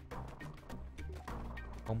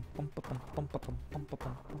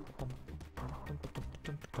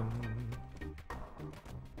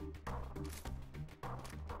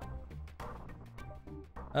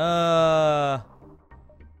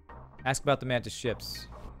 Ask about the Mantis ships.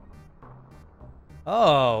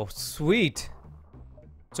 Oh, sweet.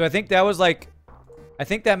 So I think that was like, I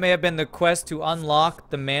think that may have been the quest to unlock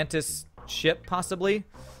the Mantis ship, possibly.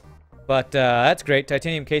 But that's great.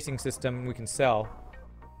 Titanium casing system we can sell.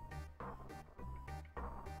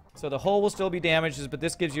 So the hull will still be damaged, but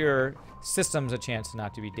this gives your systems a chance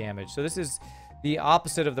not to be damaged. So this is the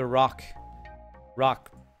opposite of the rock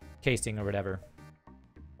casing or whatever.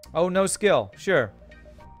 Oh, no skill. Sure.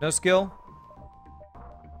 No skill.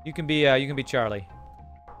 You can be Charlie.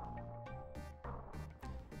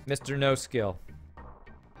 Mr. No skill.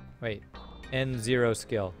 Wait. N0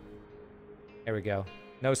 skill. There we go.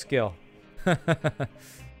 No skill.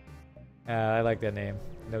 I like that name.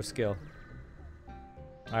 No skill.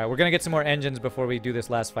 Alright, we're gonna get some more engines before we do this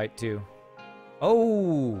last fight, too.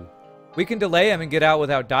 Oh! We can delay him and get out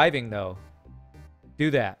without diving, though. Do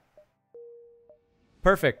that.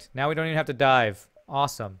 Perfect. Now we don't even have to dive.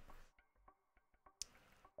 Awesome.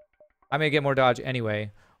 I may get more dodge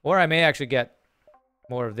anyway. Or I may actually get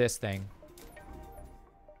more of this thing.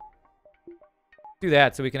 Do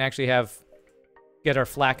that so we can actually get our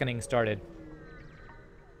flackening started.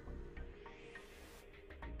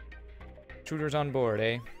 Intruders on board,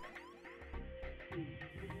 eh?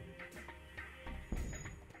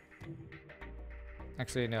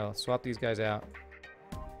 Actually, no. Swap these guys out.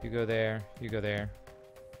 You go there. You go there.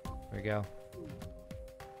 There we go.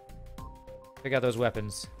 Take out those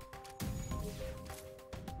weapons.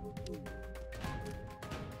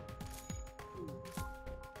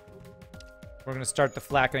 We're gonna start the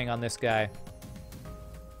flackening on this guy.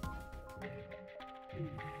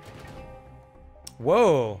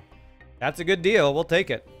 Whoa! That's a good deal. We'll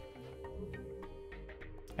take it.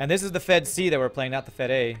 And this is the Fed C that we're playing, not the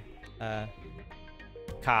Fed A.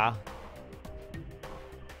 Ka.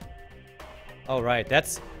 Oh, right.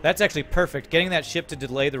 That's actually perfect. Getting that ship to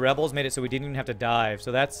delay the rebels made it so we didn't even have to dive.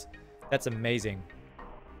 So that's amazing.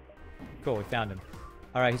 Cool, we found him.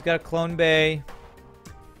 All right, he's got a clone bay.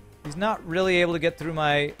 He's not really able to get through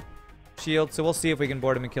my shield, so we'll see if we can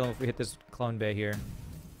board him and kill him if we hit this clone bay here.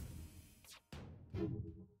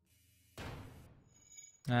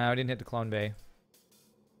 No, we didn't hit the clone bay.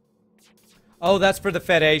 Oh, that's for the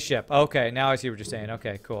Fed A ship. Okay, now I see what you're saying.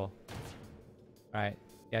 Okay, cool. Alright.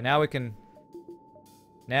 Yeah, now we can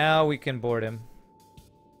board him.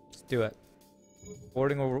 Let's do it.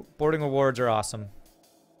 Boarding rewards are awesome.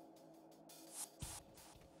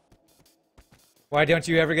 Why don't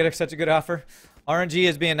you ever get such a good offer? RNG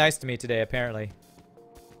is being nice to me today, apparently.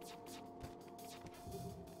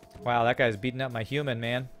 Wow, that guy's beating up my human,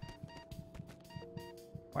 man.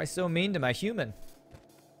 Why so mean to my human?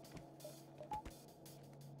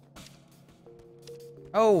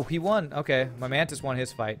 Oh, he won. Okay, my Mantis won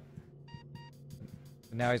his fight.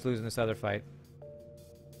 And now he's losing this other fight.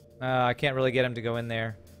 I can't really get him to go in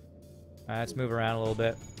there. Let's move around a little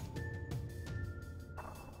bit.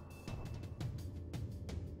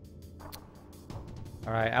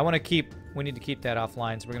 Alright, we need to keep that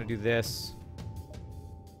offline, so we're gonna do this.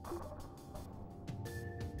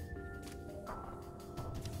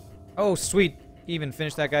 Oh, sweet. Even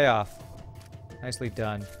finished that guy off. Nicely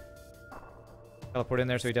done. Teleport in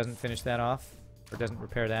there so he doesn't finish that off. Or doesn't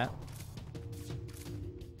repair that.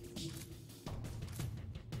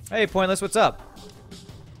 Hey, Pointless, what's up?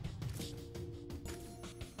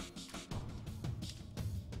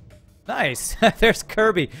 Nice. There's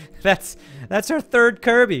Kirby. That's our third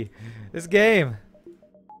Kirby. This game.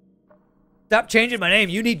 Stop changing my name.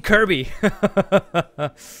 You need Kirby.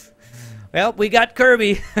 Well, we got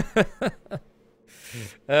Kirby.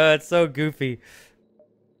 It's so goofy.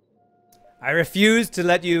 I refuse to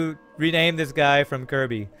let you rename this guy from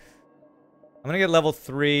Kirby. I'm gonna get level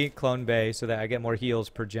 3 Clone Bay so that I get more heals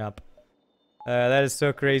per jump. That is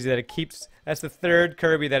so crazy that it keeps... That's the third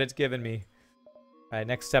Kirby that it's given me. Alright,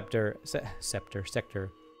 next Sector.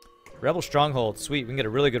 Rebel Stronghold. Sweet, we can get a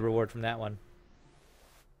really good reward from that one.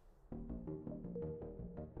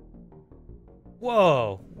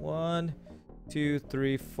 Whoa! 1, 2,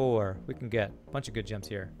 3, 4. We can get a bunch of good jumps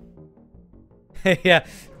here. Yeah,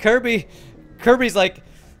 Kirby's like,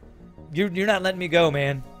 you're not letting me go,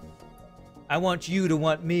 man. I want you to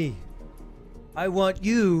want me. I want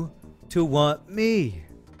you to want me.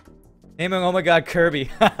 Name him, oh my god, Kirby.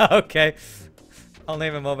 Okay. I'll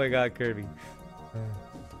name him, oh my god, Kirby.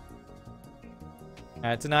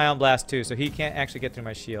 It's an Ion Blast too, so he can't actually get through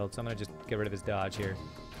my shield. So I'm gonna just get rid of his dodge here.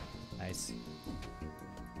 Nice.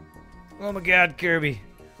 Oh my god, Kirby.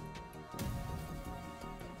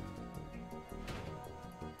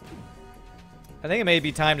 I think it may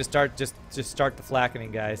be time to start just start the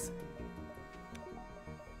flackening, guys.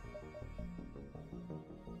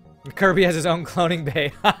 Kirby has his own cloning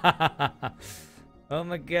bay. Oh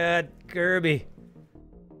my god, Kirby.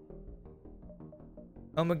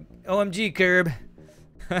 Oh my OMG, Kirb.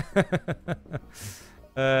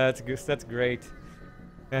 That's great.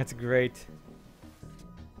 That's great.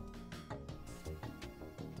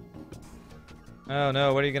 Oh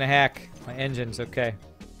no, what are you gonna hack? My engines, okay.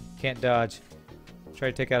 Can't dodge. Try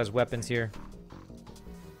to take out his weapons here.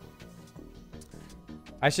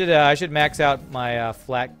 I should max out my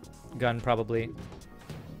FLak gun probably.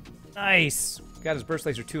 Nice! Got his burst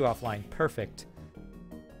laser 2 offline. Perfect.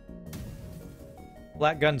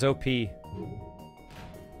 FLak gun's OP.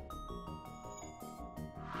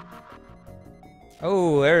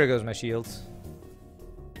 Oh, there goes my shields.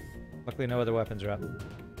 Luckily no other weapons are up.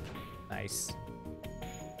 Nice.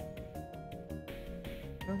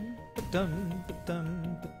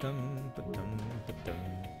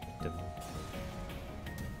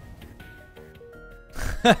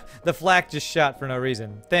 The FLak just shot for no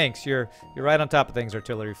reason. Thanks, you're right on top of things,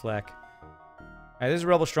 artillery FLak. Alright, this is a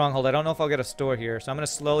rebel stronghold. I don't know if I'll get a store here, so I'm gonna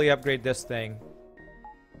slowly upgrade this thing.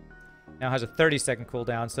 Now it has a 30-second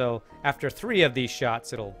cooldown, so after 3 of these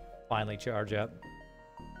shots, it'll finally charge up.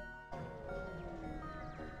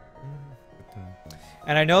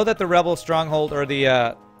 And I know that the rebel stronghold, or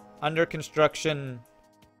the under construction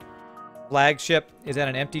flagship, is at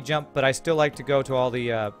an empty jump, but I still like to go to all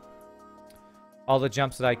the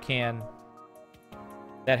jumps that I can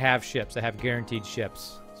that have ships, that have guaranteed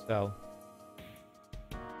ships. So.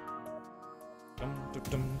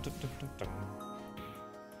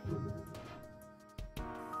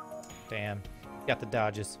 Damn. Got the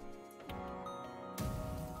dodges.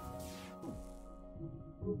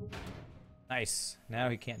 Nice. Now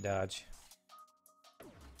he can't dodge.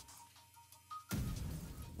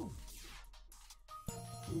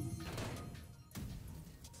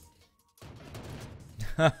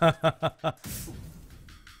 The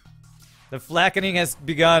flackening has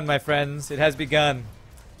begun, my friends. It has begun.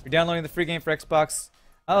 You're downloading the free game for Xbox.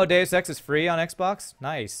 Oh, Deus Ex is free on Xbox?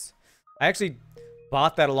 Nice. I actually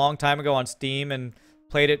bought that a long time ago on Steam and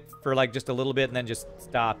played it for like just a little bit and then just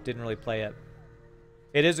stopped. Didn't really play it.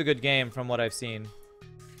 It is a good game from what I've seen.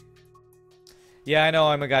 Yeah, I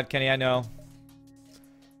know. Oh my god, Kenny, I know.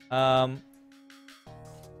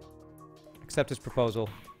 Accept his proposal.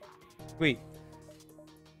 Sweet.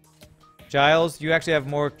 Giles, you actually have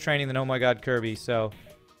more training than Oh my god Kirby, so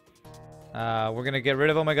we're gonna get rid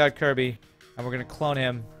of Oh my god Kirby and we're gonna clone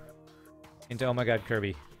him into Oh my god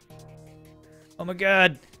Kirby. Oh my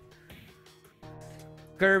god!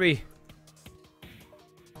 Kirby!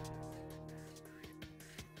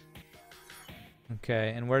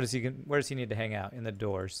 Okay, and where does he need to hang out? In the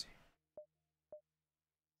doors.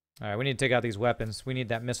 Alright, we need to take out these weapons. We need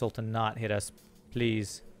that missile to not hit us,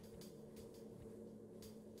 please.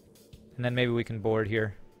 And then maybe we can board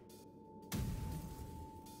here.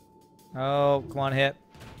 Oh, come on, hit.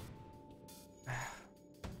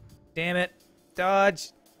 Damn it. Dodge.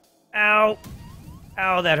 Ow.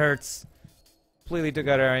 Ow, that hurts. Completely took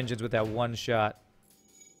out our engines with that one shot.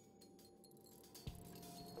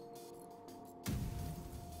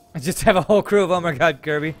 I just have a whole crew of Oh my god,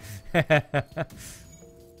 Kirby.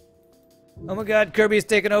 Oh my god, Kirby's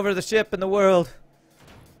taken over the ship and the world.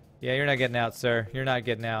 Yeah, you're not getting out, sir. You're not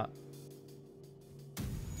getting out.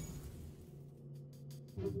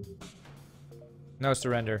 No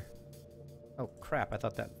surrender. Oh crap, I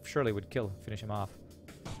thought that surely would finish him off.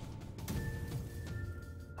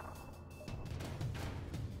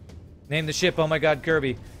 Name the ship, Oh my god,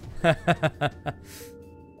 Kirby.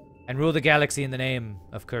 And rule the galaxy in the name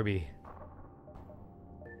of Kirby.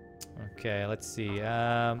 Okay, let's see.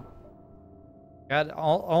 God,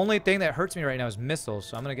 only thing that hurts me right now is missiles,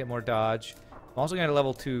 so I'm gonna get more dodge. I'm also gonna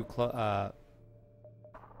level 2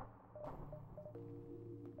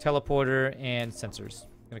 teleporter and sensors.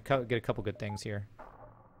 Gonna get a couple good things here.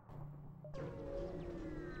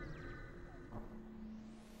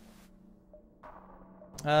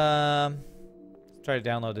 Let's try to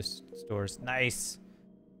download the stores. Nice.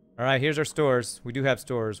 All right, here's our stores. We do have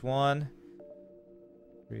stores. 1,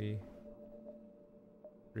 3,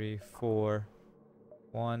 4.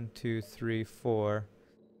 1, 2, 3, 4.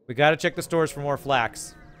 We gotta check the stores for more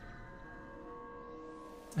FLaks.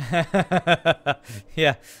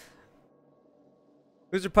 Yeah.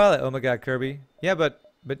 Who's your pilot? Oh my god, Kirby. Yeah, but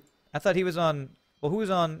I thought he was on Well, who's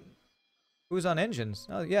on engines?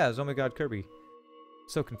 Oh yeah, it's Omega God Kirby.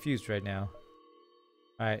 So confused right now.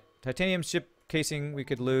 All right, titanium ship casing we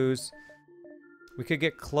could lose. We could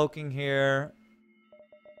get cloaking here.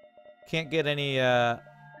 Can't get any. None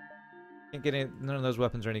of those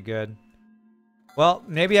weapons are any good. Well,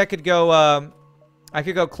 maybe I could go. I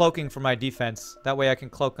could go cloaking for my defense. That way I can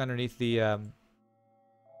cloak underneath the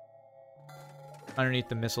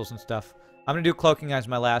missiles and stuff. I'm gonna do cloaking as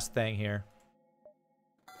my last thing here.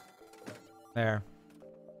 There.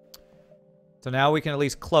 So now we can at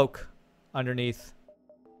least cloak underneath.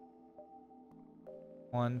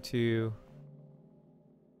 1, 2.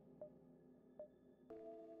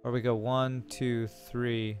 Or we go 1, 2,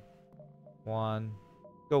 3. 1.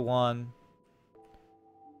 Go 1.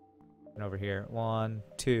 And over here. 1,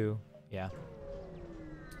 2. Yeah.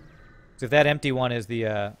 So if that empty one is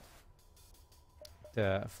the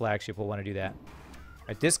flagship, we'll want to do that.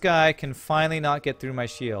 Alright, this guy can finally not get through my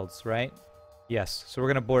shields, right? Yes. So we're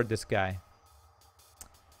going to board this guy.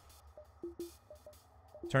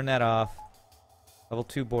 Turn that off. Level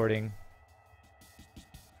 2 boarding.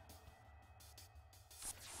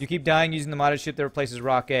 You keep dying using the modded ship that replaces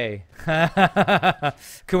Rock A.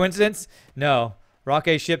 Coincidence? No. Rock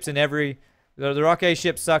A ships in every... The Rock A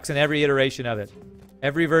ship sucks in every iteration of it.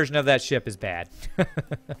 Every version of that ship is bad.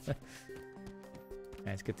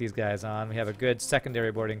 Let's get these guys on. We have a good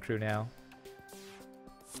secondary boarding crew now.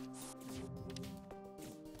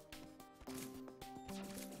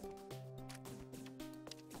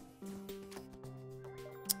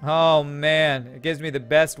 Oh man, it gives me the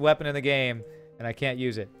best weapon in the game, and I can't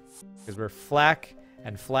use it. Because we're FLak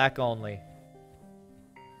and FLak only.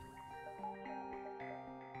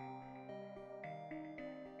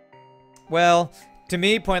 Well, to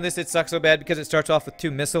me, Pointless, it sucks so bad because it starts off with 2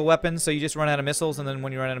 missile weapons, so you just run out of missiles, and then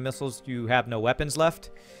when you run out of missiles, you have no weapons left.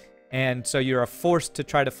 And so you're forced to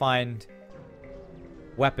try to find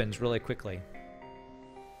weapons really quickly.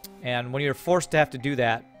 And when you're forced to have to do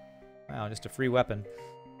that, wow, just a free weapon.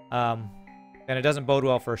 And it doesn't bode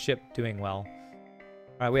well for a ship doing well.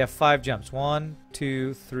 Alright, we have 5 jumps. 1,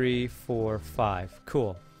 2, 3, 4, 5.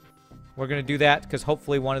 Cool. We're going to do that because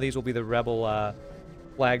hopefully one of these will be the Rebel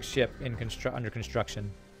flagship under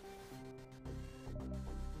construction.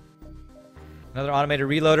 Another automated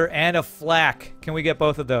reloader and a FLak. Can we get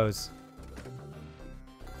both of those?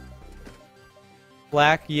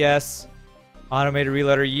 FLak, yes. Automated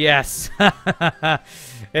reloader, yes.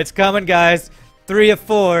 It's coming, guys. 3 of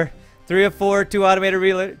 4. 3 of 4, 2 automated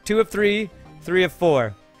reloader. 2 of 3, 3 of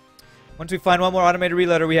 4. Once we find one more automated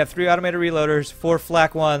reloader, we have 3 automated reloaders, 4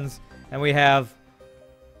 FLak 1s, and we have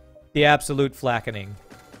the absolute flackening.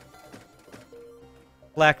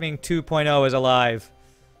 Flackening 2.0 is alive.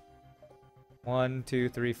 1, 2,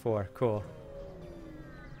 3, 4. Cool.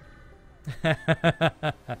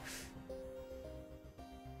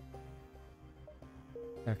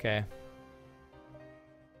 Okay.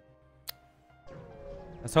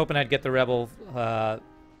 I was hoping I'd get the Rebel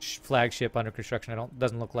flagship under construction.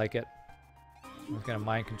 Doesn't look like it. I'm gonna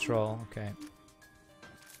mind control. Okay.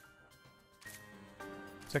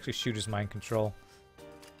 Let's actually shoot his mind control.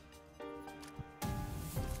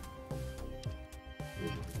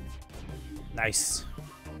 Nice.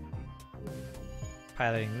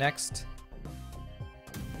 Piloting next.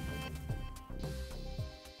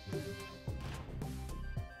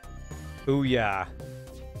 Booyah.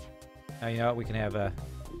 Now you know what? We can have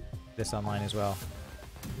this online as well.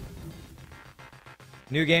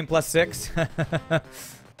 New game +6.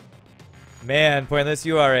 Man, Pointless,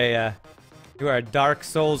 you are a Dark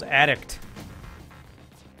Souls addict.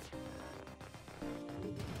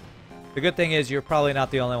 The good thing is you're probably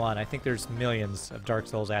not the only one. I think there's millions of Dark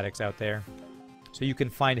Souls addicts out there. So you can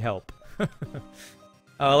find help.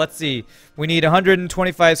 Let's see. We need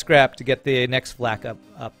 125 scrap to get the next FLak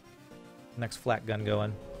up. Next FLak gun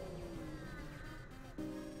going.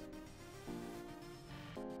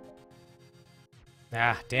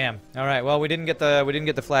 Ah, damn. All right. Well, we didn't get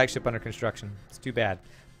the flagship under construction. It's too bad.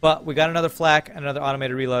 But we got another FLak and another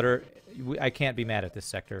automated reloader. I can't be mad at this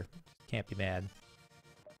sector. Can't be mad.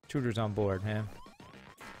 Intruders on board, huh?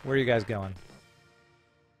 Where are you guys going?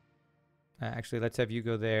 Actually, let's have you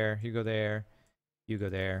go there. You go there. You go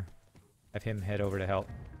there. Have him head over to help.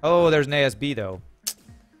 Oh, there's an ASB though.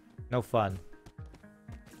 No fun.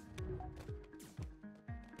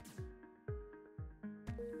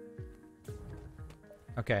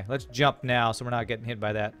 Okay, let's jump now so we're not getting hit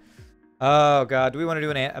by that. Oh god, do we want to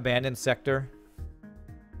do an abandoned sector?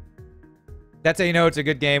 That's how you know it's a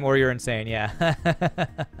good game or you're insane, yeah.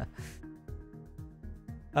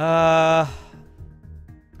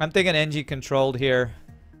 I'm thinking NG controlled here.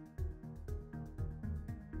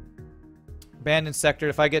 Abandoned sector.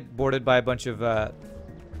 If I get boarded by a bunch of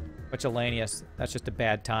Lanius, that's just a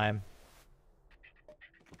bad time.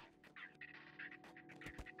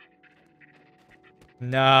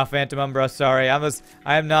 Nah, Phantom Umbra, sorry. I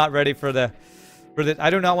am not ready for the I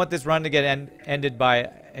do not want this run to get ended by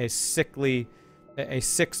a sick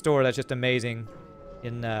store that's just amazing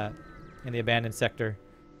in the abandoned sector.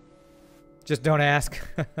 Just don't ask.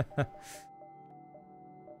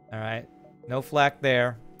 Alright. No FLak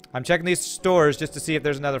there. I'm checking these stores just to see if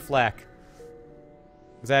there's another FLak.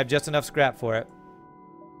 Because I have just enough scrap for it.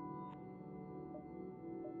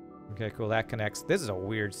 Okay, cool. That connects. This is a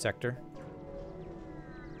weird sector.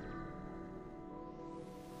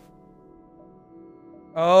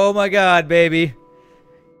 Oh my god, baby.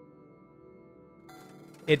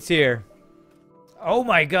 It's here. Oh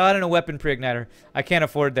my god, and a weapon pre-igniter. I can't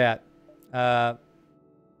afford that.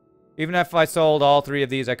 Even if I sold all 3 of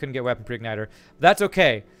these, I couldn't get weapon pre-igniter. That's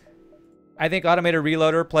okay. I think automated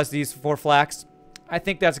reloader plus these 4 FLaks, I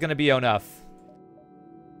think that's going to be enough.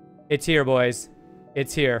 It's here, boys.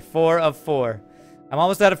 It's here. 4 of 4. I'm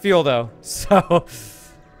almost out of fuel, though. So,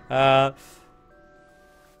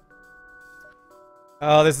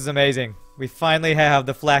 oh, this is amazing. We finally have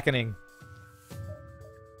the flackening.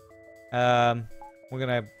 We're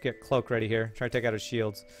gonna get Cloak ready here. Try to take out his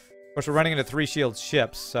shields. Of course, we're running into 3 shield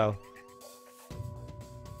ships, so...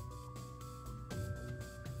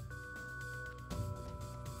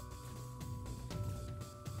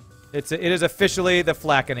 It is officially the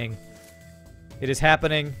flackening. It is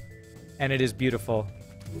happening, and it is beautiful.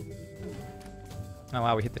 Oh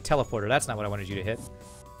wow, we hit the teleporter. That's not what I wanted you to hit.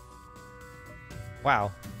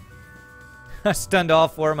 Wow. I stunned all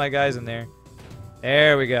 4 of my guys in there.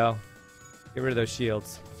 There we go. Get rid of those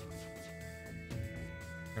shields.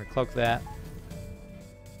 I'm gonna cloak that.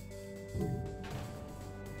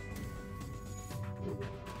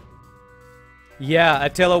 Yeah,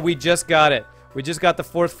 Attila, we just got it. We just got the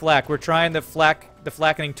 4th FLak. We're trying the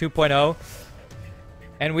flackening 2.0.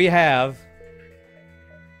 And we have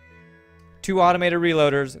 2 automated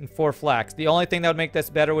reloaders and 4 FLaks. The only thing that would make this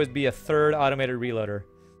better would be a 3rd automated reloader.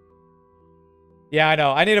 Yeah, I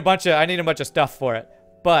know. I need a bunch of stuff for it.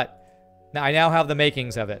 But I now have the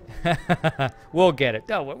makings of it. We'll get it.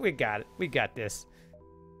 Oh, we got it. We got this.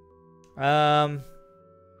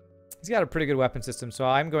 He's got a pretty good weapon system, so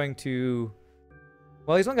I'm going to...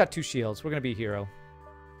 Well, he's only got 2 shields. We're going to be a hero.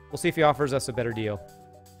 We'll see if he offers us a better deal.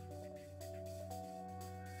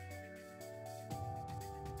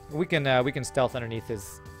 We can stealth underneath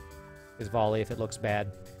his volley if it looks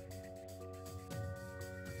bad.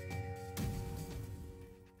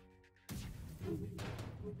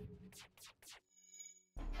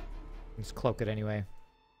 Let's cloak it anyway.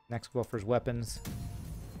 Next, go for his weapons.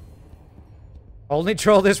 Only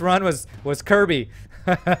troll this run was Kirby.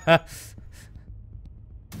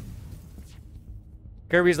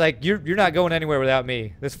 Kirby's like, you're not going anywhere without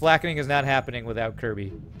me. This flackening is not happening without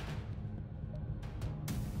Kirby.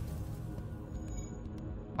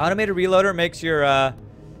 Automated reloader makes your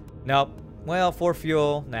nope. Well, 4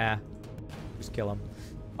 fuel, nah. Just kill him.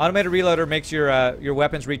 Automated reloader makes your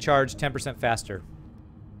weapons recharge 10% faster.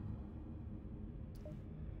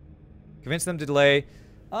 Convince them to delay.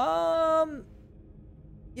 Yeah,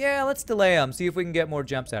 let's delay them. See if we can get more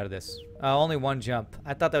jumps out of this. Only 1 jump.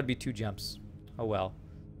 I thought that would be 2 jumps. Oh well.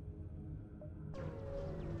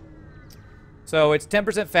 So it's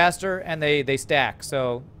 10% faster, and they stack.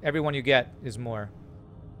 So every one you get is more.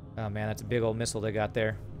 Oh man, that's a big old missile they got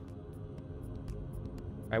there.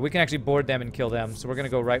 Alright, we can actually board them and kill them. So we're going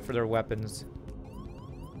to go right for their weapons.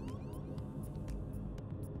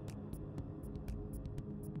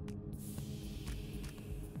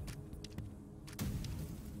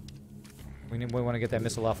 We want to get that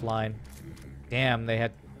missile offline. Damn, they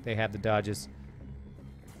had the dodges.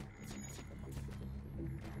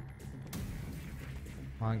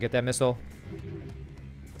 Come on, get that missile.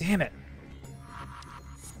 Damn it.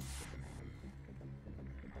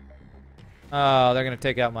 Oh, they're going to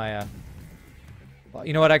take out my... Well,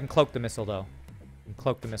 you know what? I can cloak the missile, though. I can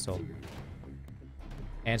cloak the missile.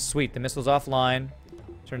 And sweet, the missile's offline.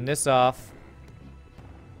 Turn this off.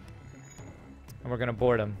 And we're going to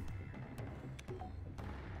board him.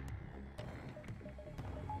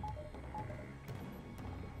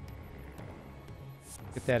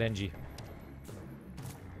 Get that NG.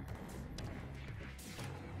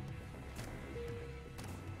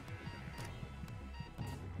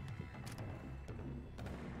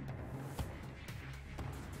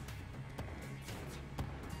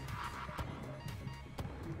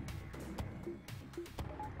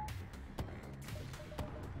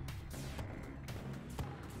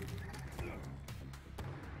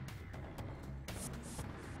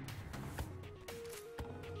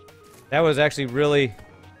 That was actually really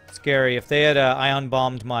scary. If they had ion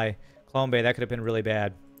bombed my clone bay, that could have been really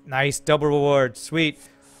bad. Nice, double reward. Sweet.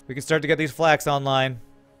 We can start to get these flaks online.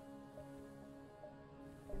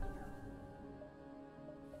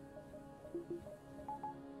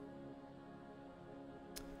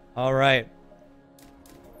 All right.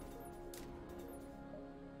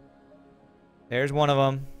 There's one of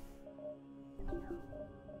them.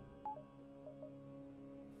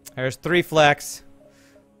 There's 3 flaks.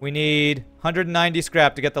 We need 190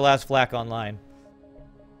 scrap to get the last flak online.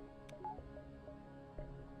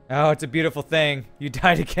 Oh, it's a beautiful thing. You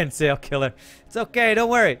died again, Sail Killer. It's okay, don't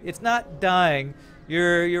worry. It's not dying.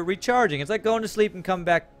 You're recharging. It's like going to sleep and come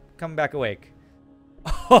back awake.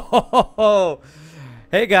 Oh,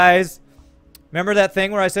 hey guys. Remember that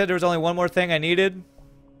thing where I said there was only one more thing I needed?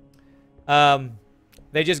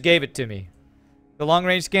 They just gave it to me. The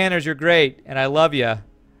long-range scanners, you're great, and I love you.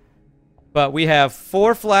 But we have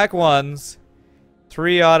 4 FLak 1's,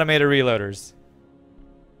 3 automated reloaders.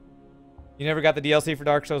 You never got the DLC for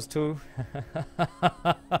Dark Souls 2?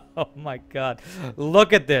 Oh my god.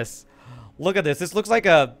 Look at this. Look at this. This looks like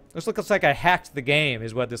I hacked the game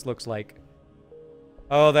is what this looks like.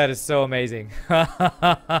 Oh, that is so amazing.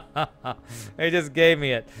 They just gave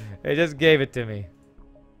me it. They just gave it to me.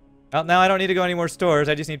 Well, now I don't need to go any more stores.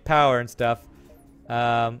 I just need power and stuff. We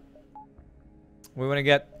want to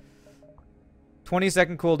get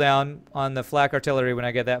 20-second cooldown on the FLak artillery when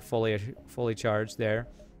I get that fully charged there.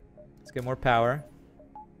 Let's get more power.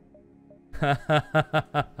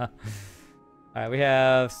 Alright, we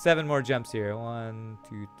have 7 more jumps here. 1,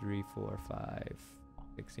 2, 3, 4, 5,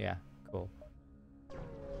 6. Yeah, cool.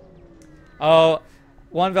 Oh,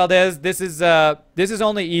 Juan Valdez, this is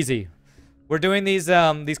only easy. We're doing these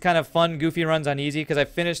kind of fun, goofy runs on easy because I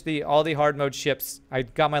finished all the hard mode ships. I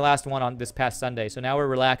got my last one on this past Sunday, so now we're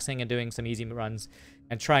relaxing and doing some easy runs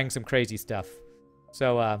and trying some crazy stuff.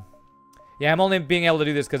 So, yeah, I'm only being able to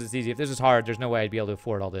do this because it's easy. If this is hard, there's no way I'd be able to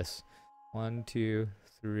afford all this. 1, 2,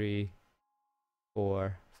 3,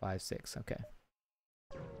 4, 5, 6. Okay.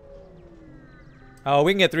 Oh,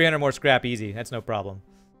 we can get 300 more scrap easy. That's no problem.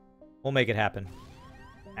 We'll make it happen.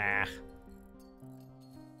 Ah.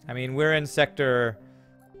 I mean, we're in sector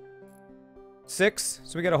 6,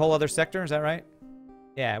 so we got a whole other sector. Is that right?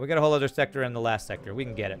 Yeah, we got a whole other sector in the last sector. We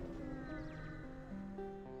can get it.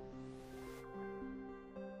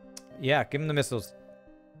 Yeah, give him the missiles.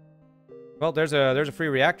 Well, there's a free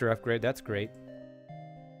reactor upgrade. That's great.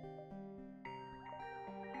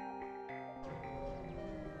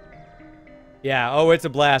 Yeah, oh, it's a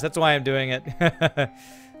blast. That's why I'm doing it.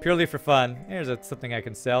 Purely for fun. Here's something I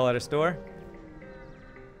can sell at a store.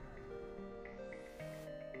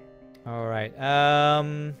 All right.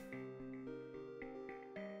 I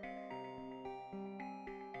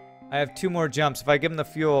have 2 more jumps. If I give him the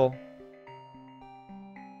fuel,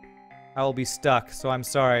 I will be stuck. So I'm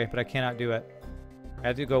sorry, but I cannot do it. I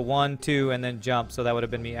had to go 1, 2, and then jump. So that would have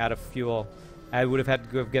been me out of fuel. I would have had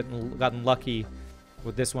to have gotten lucky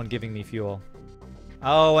with this one giving me fuel.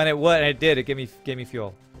 Oh, and it would. And it did. It gave me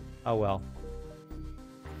fuel. Oh well.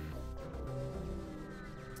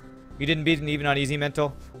 You didn't beat it even on easy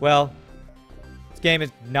mental? Well, this game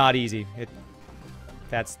is not easy.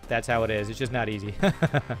 That's how it is. It's just not easy.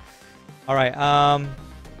 All right.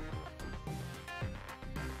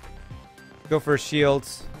 Go for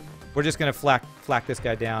shields. We're just gonna flak this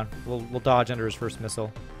guy down. We'll dodge under his first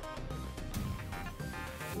missile.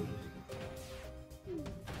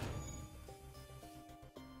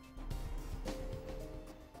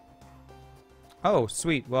 Oh,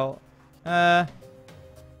 sweet. Well, do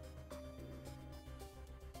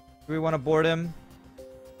we want to board him?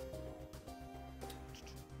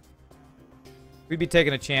 We'd be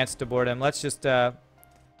taking a chance to board him. Let's just not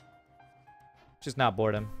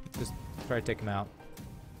board him. Just try to take him out.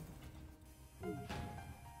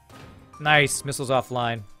 Nice. Missiles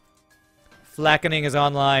offline. Flakkening is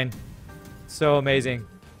online. So amazing.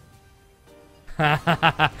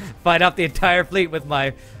 Fight off the entire fleet with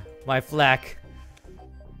my FLak.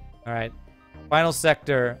 All right. Final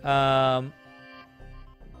sector.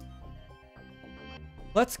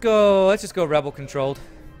 Let's just go rebel controlled.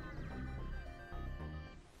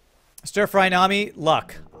 Stir fry Nami,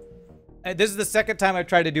 luck. This is the second time I've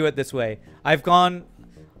tried to do it this way.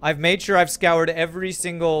 I've made sure I've scoured every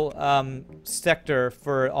single sector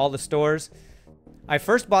for all the stores. I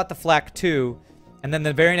first bought the FLak 2, and then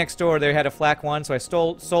the very next store they had a FLak 1, so I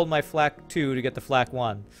sold my FLak 2 to get the FLak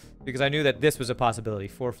 1. Because I knew that this was a possibility,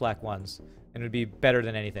 4 FLak 1's. And it would be better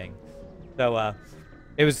than anything. So,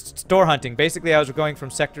 it was store hunting. Basically, I was going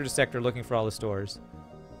from sector to sector looking for all the stores.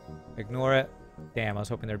 Ignore it. Damn, I was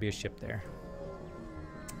hoping there'd be a ship there.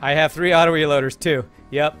 I have 3 auto reloaders too.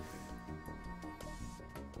 Yep.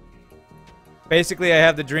 Basically, I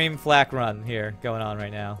have the dream FLak run here going on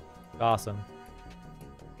right now. Awesome.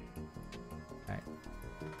 Alright.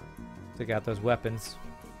 Take out those weapons.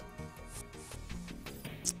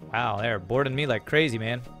 Wow, they're boarding me like crazy,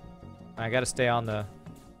 man. I gotta stay on the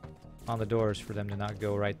doors for them to not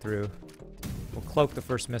go right through. We'll cloak the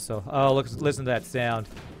first missile. Oh, look! Listen to that sound.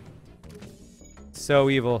 So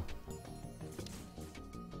evil.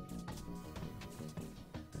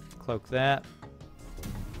 Cloak that.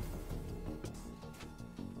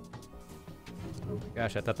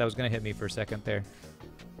 Gosh, I thought that was gonna hit me for a second there.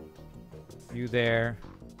 You there.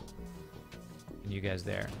 And you guys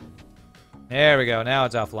there. There we go. Now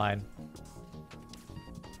it's offline.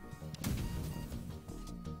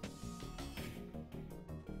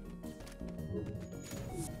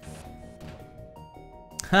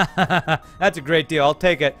 That's a great deal. I'll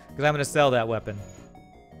take it because I'm going to sell that weapon.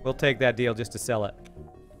 We'll take that deal just to sell it.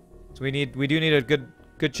 So we do need a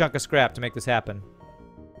good chunk of scrap to make this happen.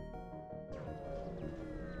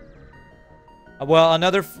 Well,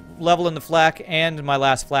 another level in the FLak and my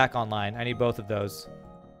last FLak online. I need both of those.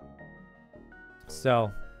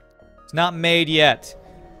 So, it's not made yet.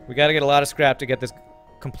 We got to get a lot of scrap to get this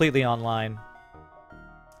completely online.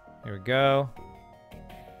 There we go.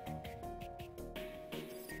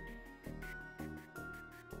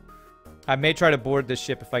 I may try to board this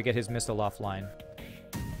ship if I get his missile offline.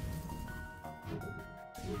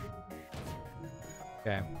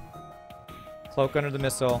 Okay. Cloak under the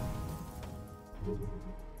missile.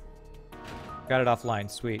 Got it offline.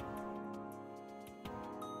 Sweet.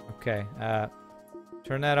 Okay.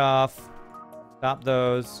 Turn that off. Stop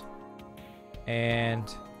those. And...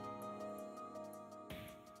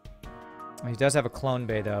 he does have a clone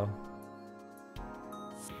bay, though.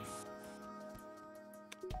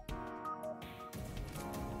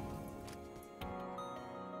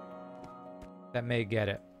 That may get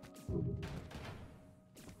it.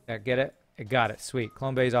 That get it? It got it. Sweet.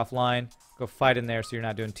 Clone bay's offline. Go fight in there so you're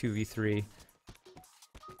not doing 2v3.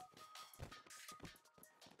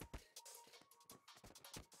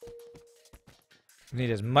 We need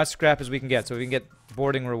as much scrap as we can get so we can get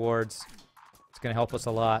boarding rewards. It's going to help us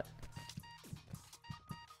a lot.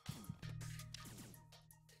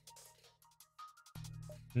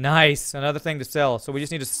 Nice. Another thing to sell. So we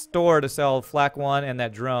just need a store to sell FLak 1 and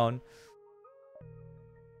that drone.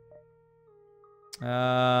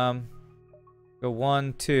 Go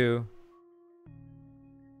 1, 2,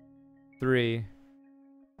 3.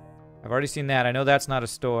 I've already seen that. I know that's not a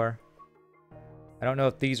store. I don't know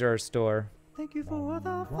if these are a store. Thank you for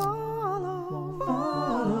the follow.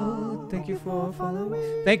 Thank you for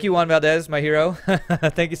following. Thank you, Juan Valdez, my hero.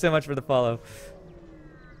 Thank you so much for the follow.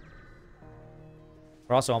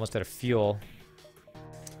 We're also almost out of fuel.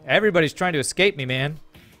 Everybody's trying to escape me, man.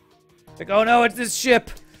 Like, oh no, it's this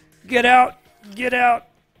ship. Get out. Get out.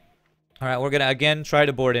 All right, we're going to again try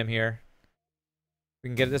to board him here. We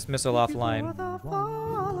can get this missile offline.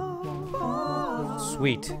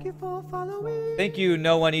 Sweet. Thank you,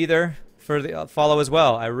 no one either, for the follow as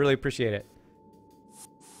well. I really appreciate it.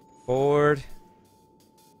 Board.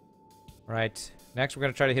 All right. Next, we're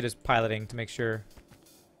going to try to hit his piloting to make sure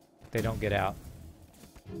they don't get out.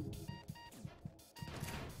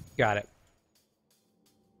 Got it.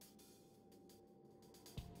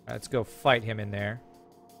 Right, let's go fight him in there.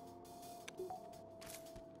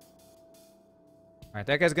 Alright,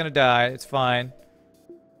 that guy's gonna die. It's fine.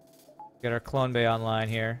 Get our clone bay online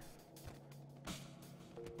here.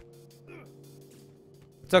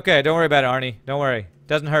 It's okay. Don't worry about it, Arnie. Don't worry.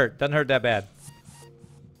 Doesn't hurt. Doesn't hurt that bad.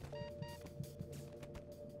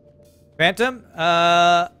 Phantom,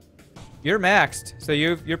 you're maxed. So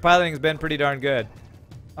your piloting's been pretty darn good.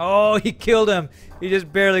 Oh, he killed him. He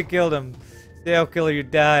just barely killed him. Sail killer, you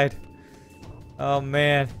died. Oh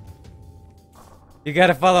man. You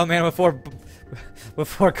gotta follow a man with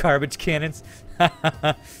four garbage cannons.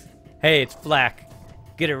 Hey, it's FLak.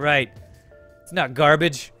 Get it right. It's not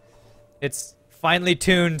garbage. It's finely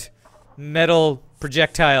tuned metal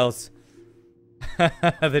projectiles.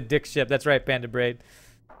 The dick ship. That's right, Panda Braid.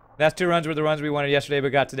 Last 2 runs were the runs we wanted yesterday but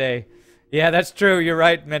got today. Yeah, that's true. You're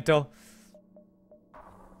right, Mental.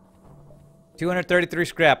 233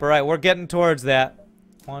 scrap. All right, we're getting towards that.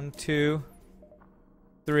 1, 2,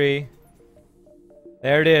 3.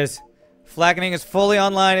 There it is. Flakkening is fully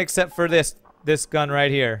online except for this gun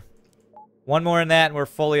right here. One more in that and we're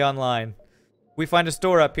fully online. We find a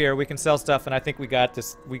store up here, we can sell stuff, and I think we got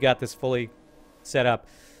this fully set up.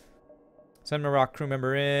 Send my rock crew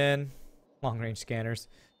member in. Long range scanners.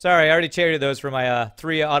 Sorry, I already traded those for my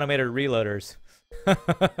 3 automated reloaders.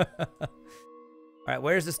 Alright,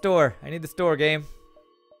 where's the store? I need the store, game.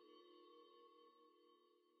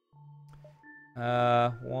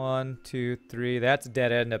 1, 2, 3. That's a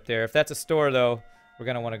dead end up there. If that's a store, though, we're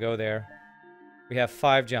going to want to go there. We have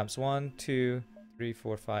 5 jumps. 1, 2, 3,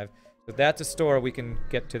 4, 5. So that's a store we can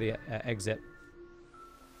get to the exit.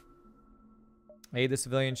 Made the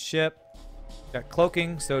civilian ship. Got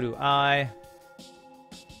cloaking, so do I.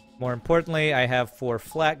 More importantly, I have 4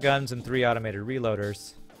 FLak guns and 3 automated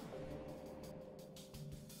reloaders.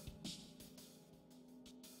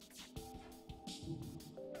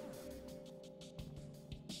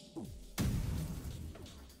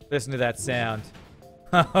 Listen to that sound.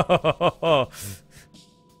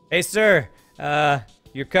 Hey, sir.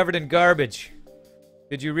 You're covered in garbage.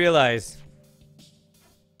 Did you realize?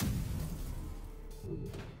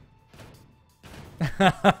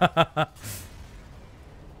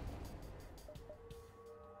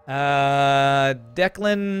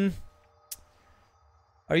 Declan,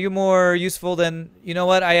 are you more useful than... You know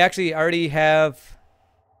what? I actually already have...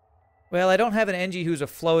 Well, I don't have an NG who's a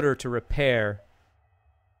floater to repair.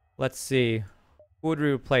 Let's see. Who would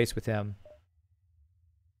we replace with him?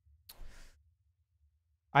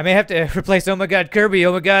 I may have to replace Oh My God Kirby,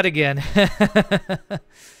 Oh My God again.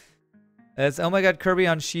 Is Oh My God Kirby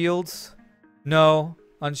on shields? No.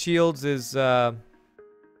 On shields is one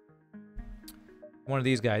of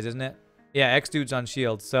these guys, isn't it? Yeah, X-Dude's on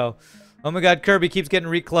shields. So, Oh My God Kirby keeps getting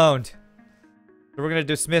recloned. So we're going to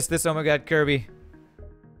dismiss this Oh My God Kirby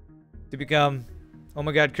to become Oh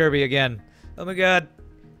My God Kirby again. Oh my God.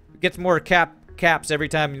 Gets more caps every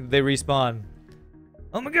time they respawn.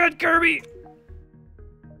 Oh my God, Kirby!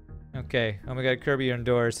 Okay, oh my God, Kirby, you're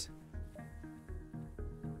indoors.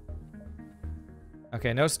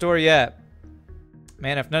 Okay, no store yet.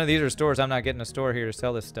 Man, if none of these are stores, I'm not getting a store here to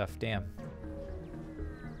sell this stuff. Damn.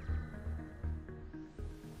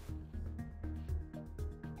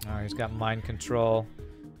 Oh, he's got mind control.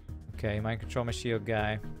 Okay, mind control my shield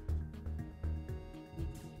guy.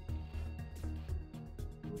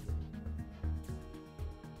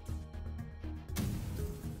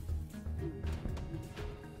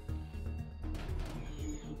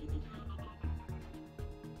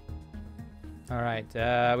 Alright,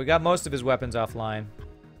 we got most of his weapons offline.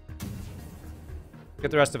 Get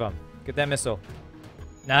the rest of them. Get that missile.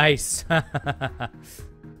 Nice!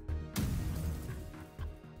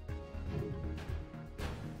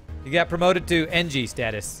 You got promoted to NG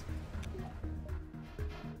status.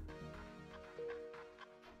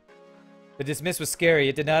 The dismiss was scary.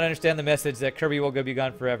 It did not understand the message that Kirby will be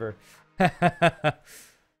gone forever.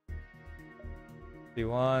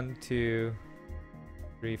 1, 2,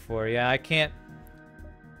 3, 4. Yeah, I can't...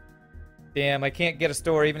 Damn, I can't get a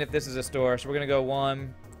store even if this is a store. So we're going to go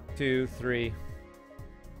 1, 2, 3.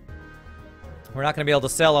 We're not going to be able to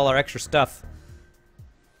sell all our extra stuff.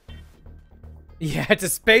 Yeah, it's a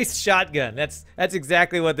space shotgun. That's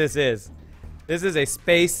exactly what this is. This is a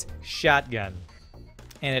space shotgun.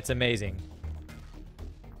 And it's amazing.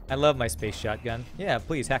 I love my space shotgun. Yeah,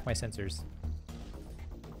 please, hack my sensors.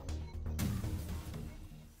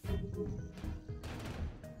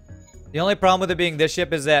 The only problem with it being this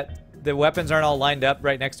ship is that the weapons aren't all lined up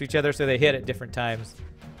right next to each other, so they hit at different times.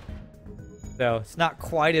 So, it's not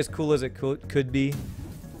quite as cool as it could be.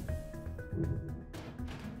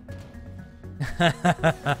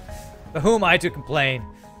 But who am I to complain?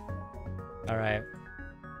 Alright.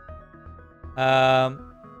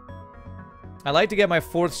 I'd like to get my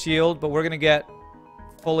 4th shield, but we're going to get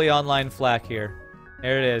fully online FLak here.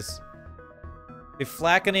 There it is. The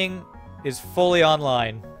flackening is fully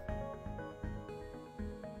online.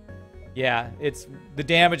 Yeah, the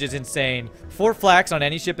damage is insane. 4 FLaks on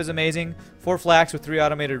any ship is amazing. 4 FLaks with 3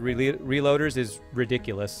 automated reloaders is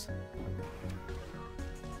ridiculous.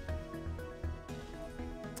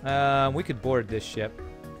 We could board this ship.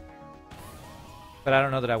 But I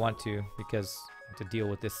don't know that I want to, because I have to deal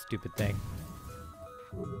with this stupid thing.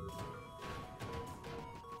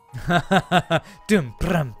 Dum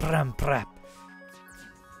prum prum prap.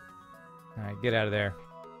 Alright, get out of there.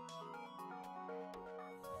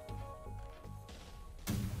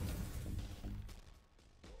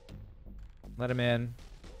 Let him in.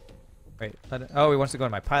 Wait, oh, he wants to go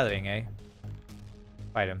into my piloting, eh?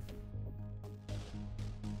 Fight him.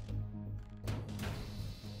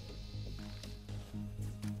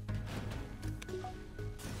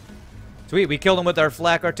 Sweet, we killed him with our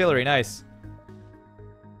FLak artillery. Nice.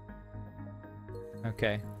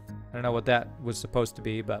 Okay. I don't know what that was supposed to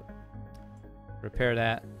be, but repair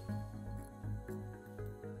that.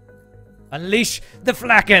 Unleash the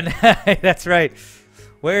Flakken! That's right.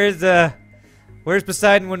 Where's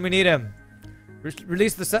Poseidon when we need him?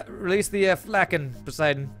 Release the Flakken,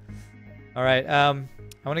 Poseidon. All right. I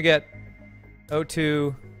want to get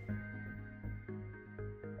O2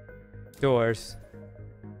 doors,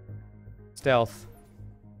 stealth,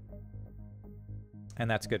 and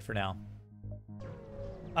that's good for now.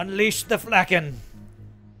 Unleash the Flakken.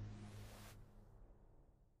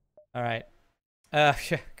 All right.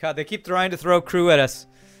 God, they keep trying to throw crew at us.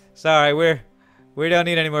 Sorry, we don't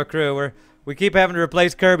need any more crew. We keep having to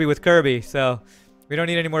replace Kirby with Kirby, so we don't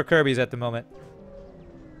need any more Kirbys at the moment.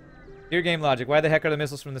 Dear game logic, why the heck are the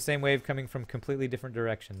missiles from the same wave coming from completely different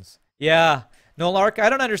directions? Yeah, no, Lark, I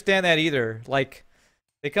don't understand that either. Like,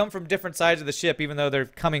 they come from different sides of the ship, even though they're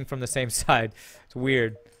coming from the same side. It's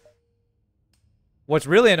weird. What's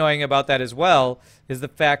really annoying about that as well is the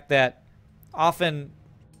fact that often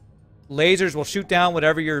lasers will shoot down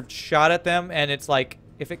whatever you're shot at them, and it's like,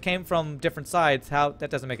 if it came from different sides, that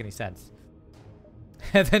doesn't make any sense.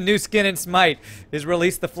 The new skin in Smite is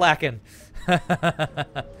release the Flakken.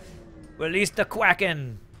 Release the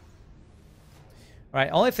Quacken.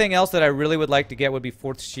 Alright, only thing else that I really would like to get would be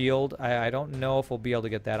fourth shield. I don't know if we'll be able to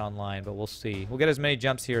get that online, but we'll see. We'll get as many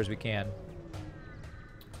jumps here as we can.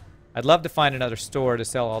 I'd love to find another store to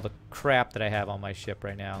sell all the crap that I have on my ship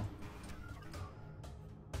right now.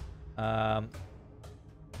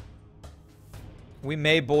 We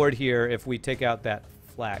may board here if we take out that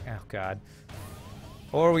flak. Oh, God.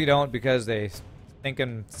 Or we don't because they think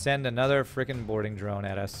and send another freaking boarding drone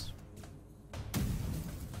at us.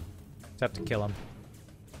 Just have to kill him.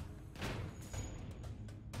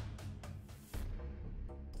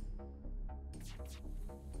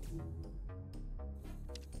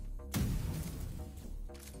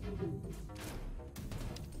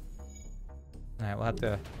 Alright, we'll have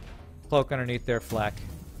to cloak underneath their flak.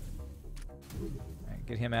 Alright,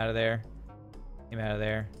 get him out of there. Him out of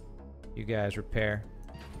there. You guys repair.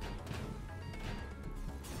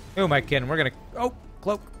 Who am I kidding? We're gonna... Oh!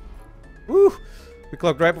 Cloak! Woo! We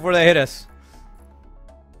cloaked right before they hit us.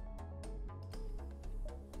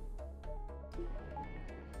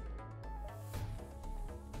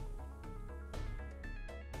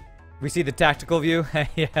 We see the tactical view.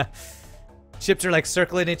 Yeah. Ships are like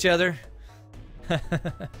circling each other.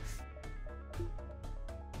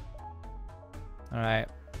 Alright.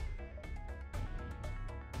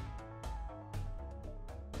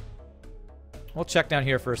 We'll check down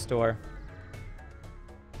here for a store.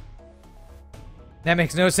 That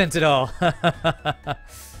makes no sense at all.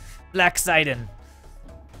 Black Sidon.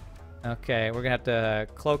 Okay, we're gonna have to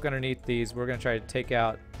cloak underneath these. We're gonna try to take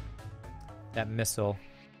out that missile.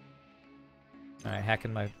 Alright,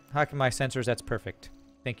 hacking my sensors, that's perfect.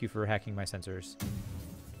 Thank you for hacking my sensors.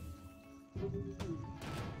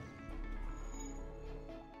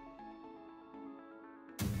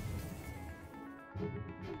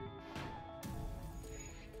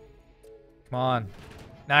 Come on.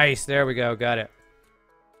 Nice, there we go, got it.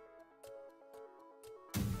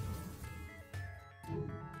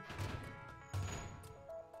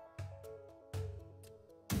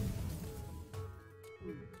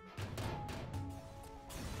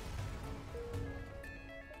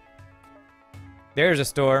 There's a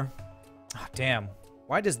store. Oh, damn.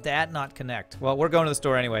 Why does that not connect? Well, we're going to the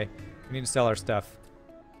store anyway. We need to sell our stuff.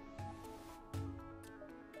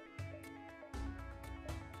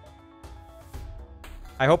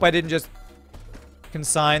 I hope I didn't just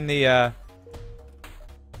consign the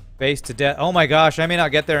base to death. Oh my gosh, I may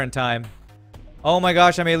not get there in time. Oh my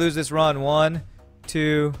gosh, I may lose this run. 1,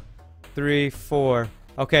 2, 3, 4.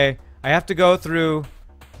 Okay, I have to go through...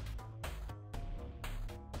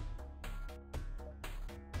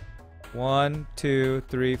 One, 2,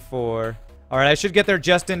 3, 4. Alright, I should get there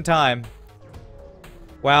just in time.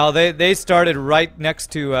 Wow, they started right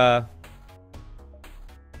next to,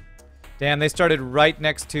 Damn, they started right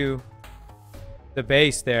next to the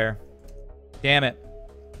base there. Damn it.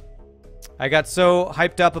 I got so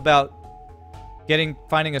hyped up about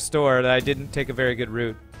finding a store that I didn't take a very good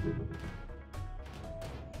route.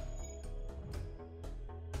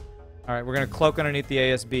 Alright, we're gonna cloak underneath the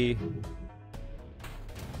ASB.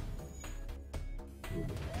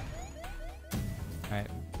 Alright,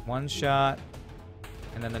 one shot,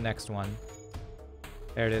 and then the next one.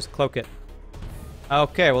 There it is, cloak it.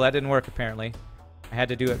 Okay, well that didn't work apparently. I had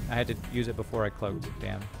to do it, I had to use it before I cloaked,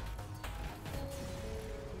 damn.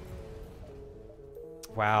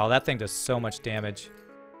 Wow, that thing does so much damage.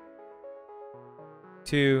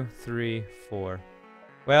 2, 3, 4.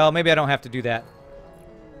 Well, maybe I don't have to do that.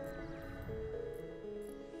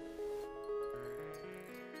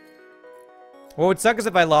 What would suck is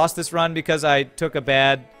if I lost this run because I took a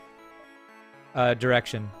bad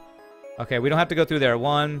direction. Okay, we don't have to go through there.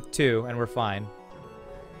 1, 2, and we're fine.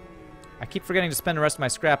 I keep forgetting to spend the rest of my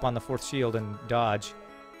scrap on the 4th shield and dodge.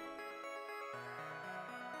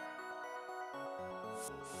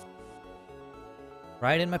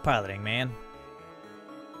 Right in my piloting, man.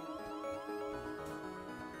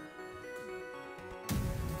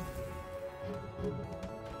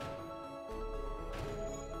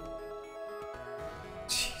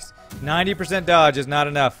 Jeez. 90% dodge is not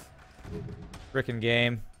enough. Frickin'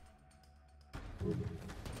 game.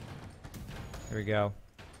 Here we go.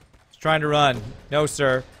 It's trying to run. No,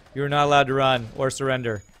 sir. You are not allowed to run or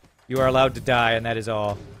surrender. You are allowed to die, and that is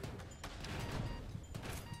all.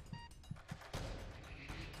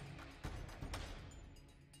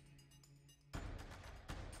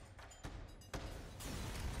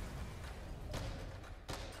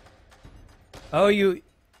 Oh, you...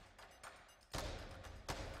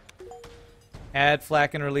 Add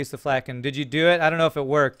Flakken, release the Flakken. Did you do it? I don't know if it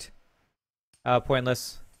worked.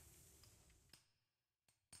 Pointless.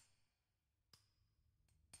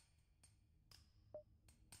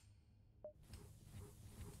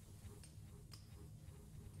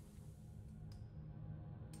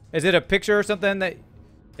 Is it a picture or something that...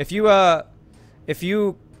 If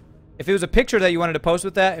it was a picture that you wanted to post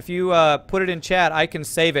with that, if you put it in chat, I can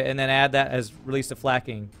save it and then add that as release the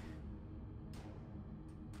Flakking.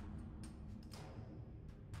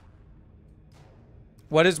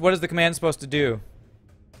 What is the command supposed to do?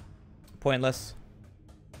 Pointless.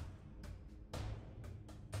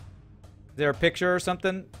 Is there a picture or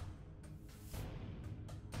something?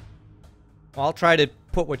 Well, I'll try to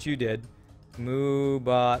put what you did.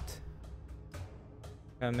 Moobot.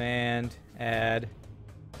 Command add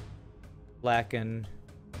Flakken.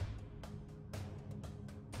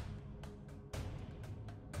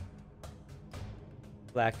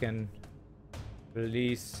 Flakken.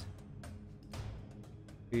 Release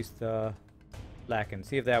the Flakken.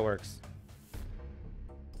 See if that works.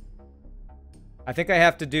 I think I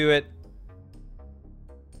have to do it.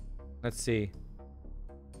 Let's see.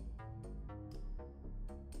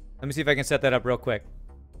 Let me see if I can set that up real quick.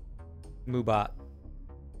 Moobot.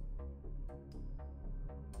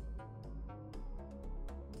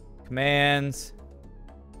 Commands.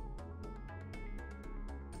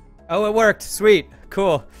 Oh, it worked. Sweet.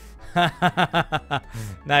 Cool.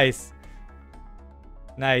 Nice.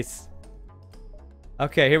 Nice.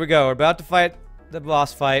 Okay, here we go. We're about to fight the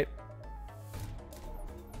boss fight.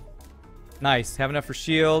 Nice. Have enough for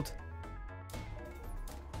shield.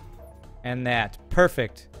 And that.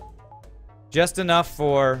 Perfect. Just enough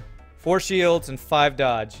for 4 shields and 5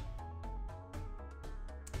 dodge.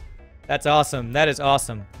 That's awesome. That is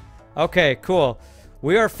awesome. Okay, cool.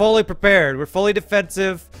 We are fully prepared. We're fully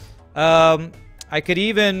defensive. I could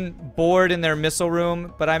even board in their missile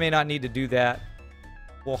room, but I may not need to do that.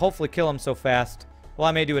 We'll hopefully kill them so fast. Well,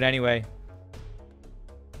 I may do it anyway.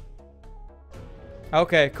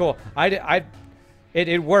 Okay, cool.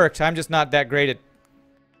 It worked. I'm just not that great at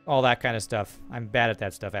all that kind of stuff. I'm bad at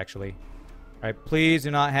that stuff, actually. All right, please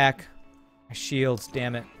do not hack my shields.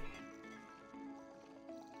 Damn it.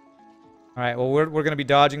 All right, well, we're going to be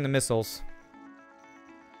dodging the missiles.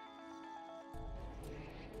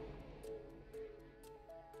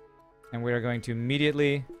 And we are going to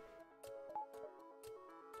immediately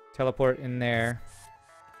teleport in there.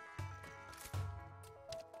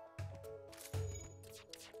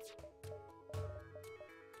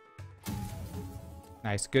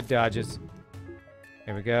 Nice, good dodges.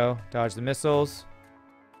 There we go. Dodge the missiles.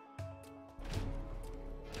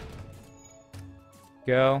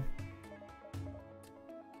 Go.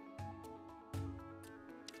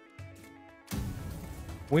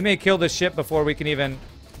 We may kill this ship before we can even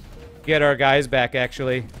get our guys back,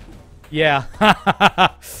 actually. Yeah.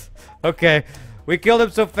 Okay. We killed him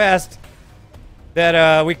so fast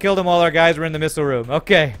that we killed him while our guys were in the missile room.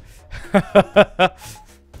 Okay.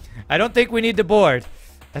 I don't think we need to board.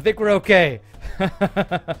 I think we're okay.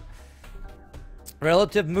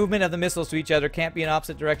 Relative movement of the missiles to each other can't be in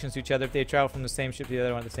opposite directions to each other if they travel from the same ship to the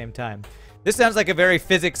other one at the same time. This sounds like a very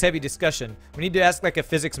physics-heavy discussion. We need to ask like a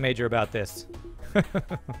physics major about this.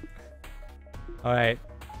 Alright.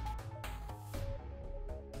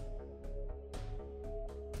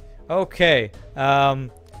 Okay.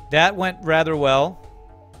 That went rather well.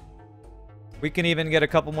 We can even get a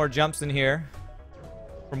couple more jumps in here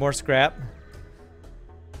for more scrap.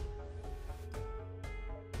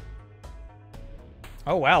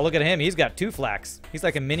 Oh wow, look at him. He's got 2 flaks. He's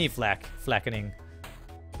like a mini flakkening.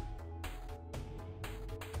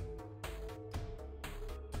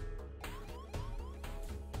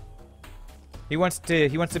 He wants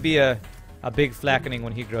to be a big flakkening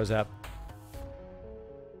when he grows up.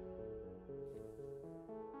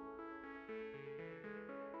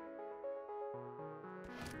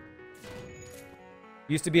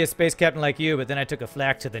 Used to be a space captain like you, but then I took a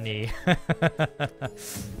FLak to the knee.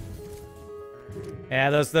 Yeah,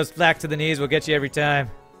 those FLak to the knees will get you every time.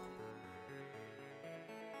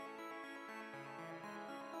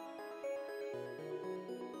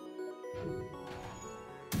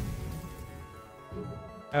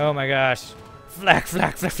 Oh my gosh. FLak,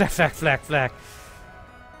 FLak, FLak, FLak, FLak, FLak, FLak.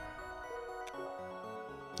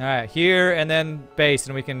 Alright, here and then base,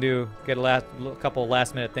 and we can get a couple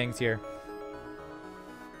last minute things here.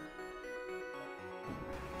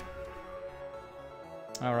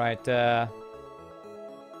 Alright, go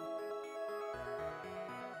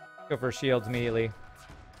for shields immediately.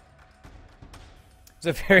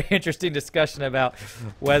 There's a very interesting discussion about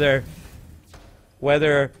whether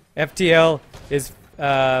FTL is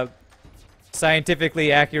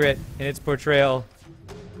scientifically accurate in its portrayal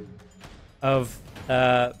of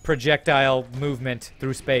projectile movement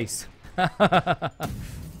through space.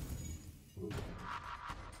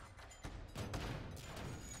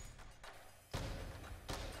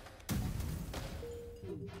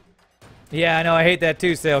 Yeah, I know. I hate that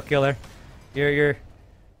too, Sail Killer. You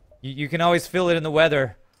can always feel it in the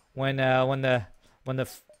weather when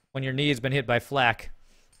your knee has been hit by FLak.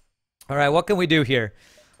 All right, what can we do here?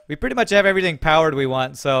 We pretty much have everything powered we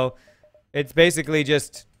want, so it's basically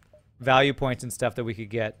just value points and stuff that we could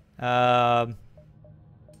get. Let's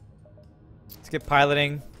get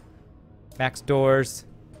piloting, max doors,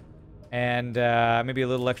 and maybe a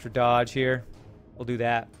little extra dodge here. We'll do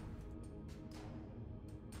that.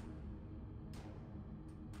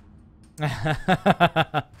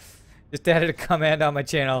 Just added a command on my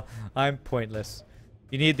channel. I'm pointless.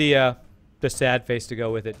 You need the sad face to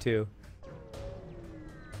go with it too.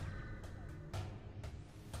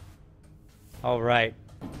 All right.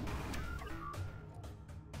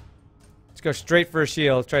 Let's go straight for a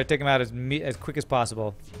shield. Try to take him out as quick as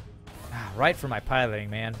possible. Right for my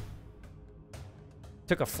piloting, man.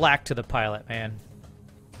 Took a FLak to the pilot, man.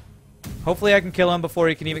 Hopefully I can kill him before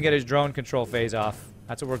he can even get his drone control phase off.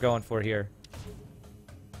 That's what we're going for here.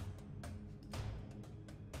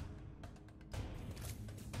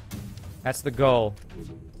 That's the goal.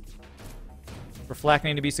 For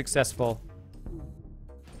Flakken to be successful.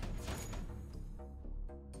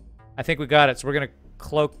 I think we got it, so we're gonna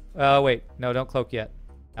cloak. Wait. No, don't cloak yet.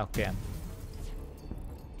 Okay.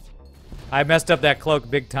 I messed up that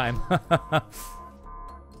cloak big time.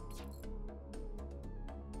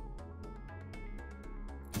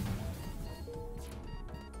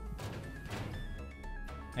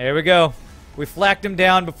 There we go. We FLaked him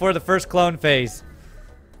down before the first clone phase.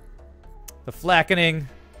 The Flakkening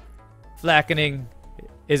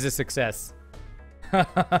is a success.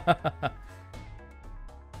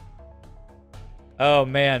 Oh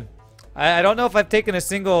man. I don't know if I've taken a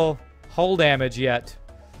single hull damage yet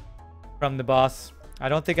from the boss. I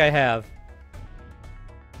don't think I have.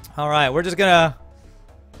 Alright, we're just gonna...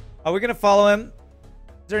 Are we gonna follow him?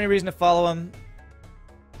 Is there any reason to follow him?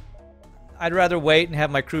 I'd rather wait and have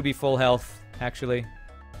my crew be full health, actually. Can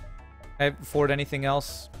I afford anything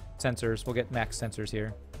else? Sensors. We'll get max sensors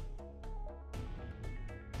here.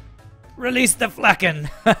 Release the Flakken!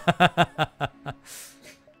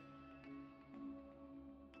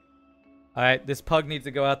 Alright, this pug needs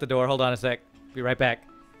to go out the door. Hold on a sec. Be right back.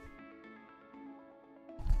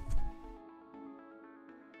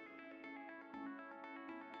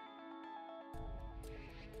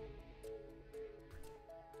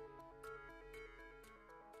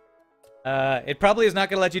 It probably is not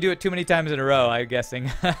going to let you do it too many times in a row, I'm guessing.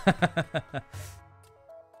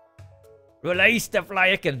 Release the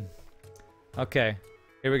Flakken! Okay,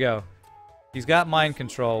 here we go. He's got mind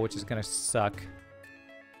control, which is going to suck.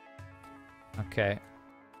 Okay.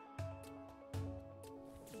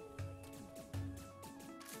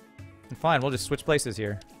 Fine, we'll just switch places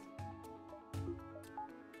here.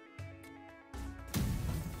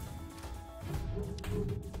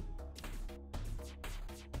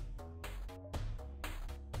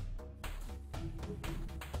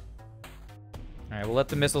 Alright, we'll let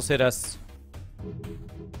the missiles hit us.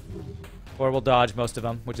 Or we'll dodge most of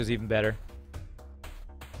them, which is even better.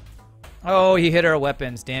 Oh, he hit our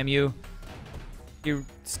weapons, damn you. You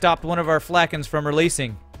stopped one of our Flakkens from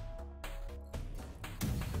releasing.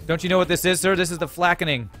 Don't you know what this is, sir? This is the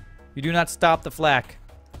Flakkening. You do not stop the FLak.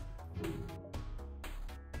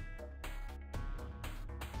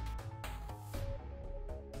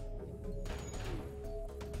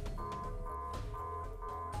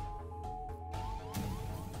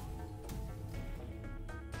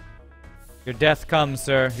 Your death comes,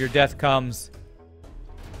 sir. Your death comes.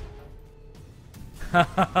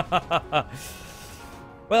 Well,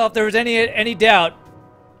 if there was any doubt,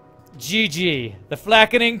 GG. The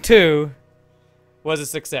Flakkening 2 was a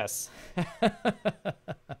success.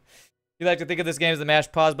 You like to think of this game as the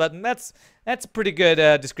mash pause button? That's a pretty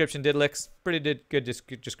good description, Didlix. Pretty good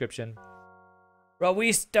description.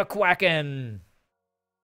 Rawista Quacken.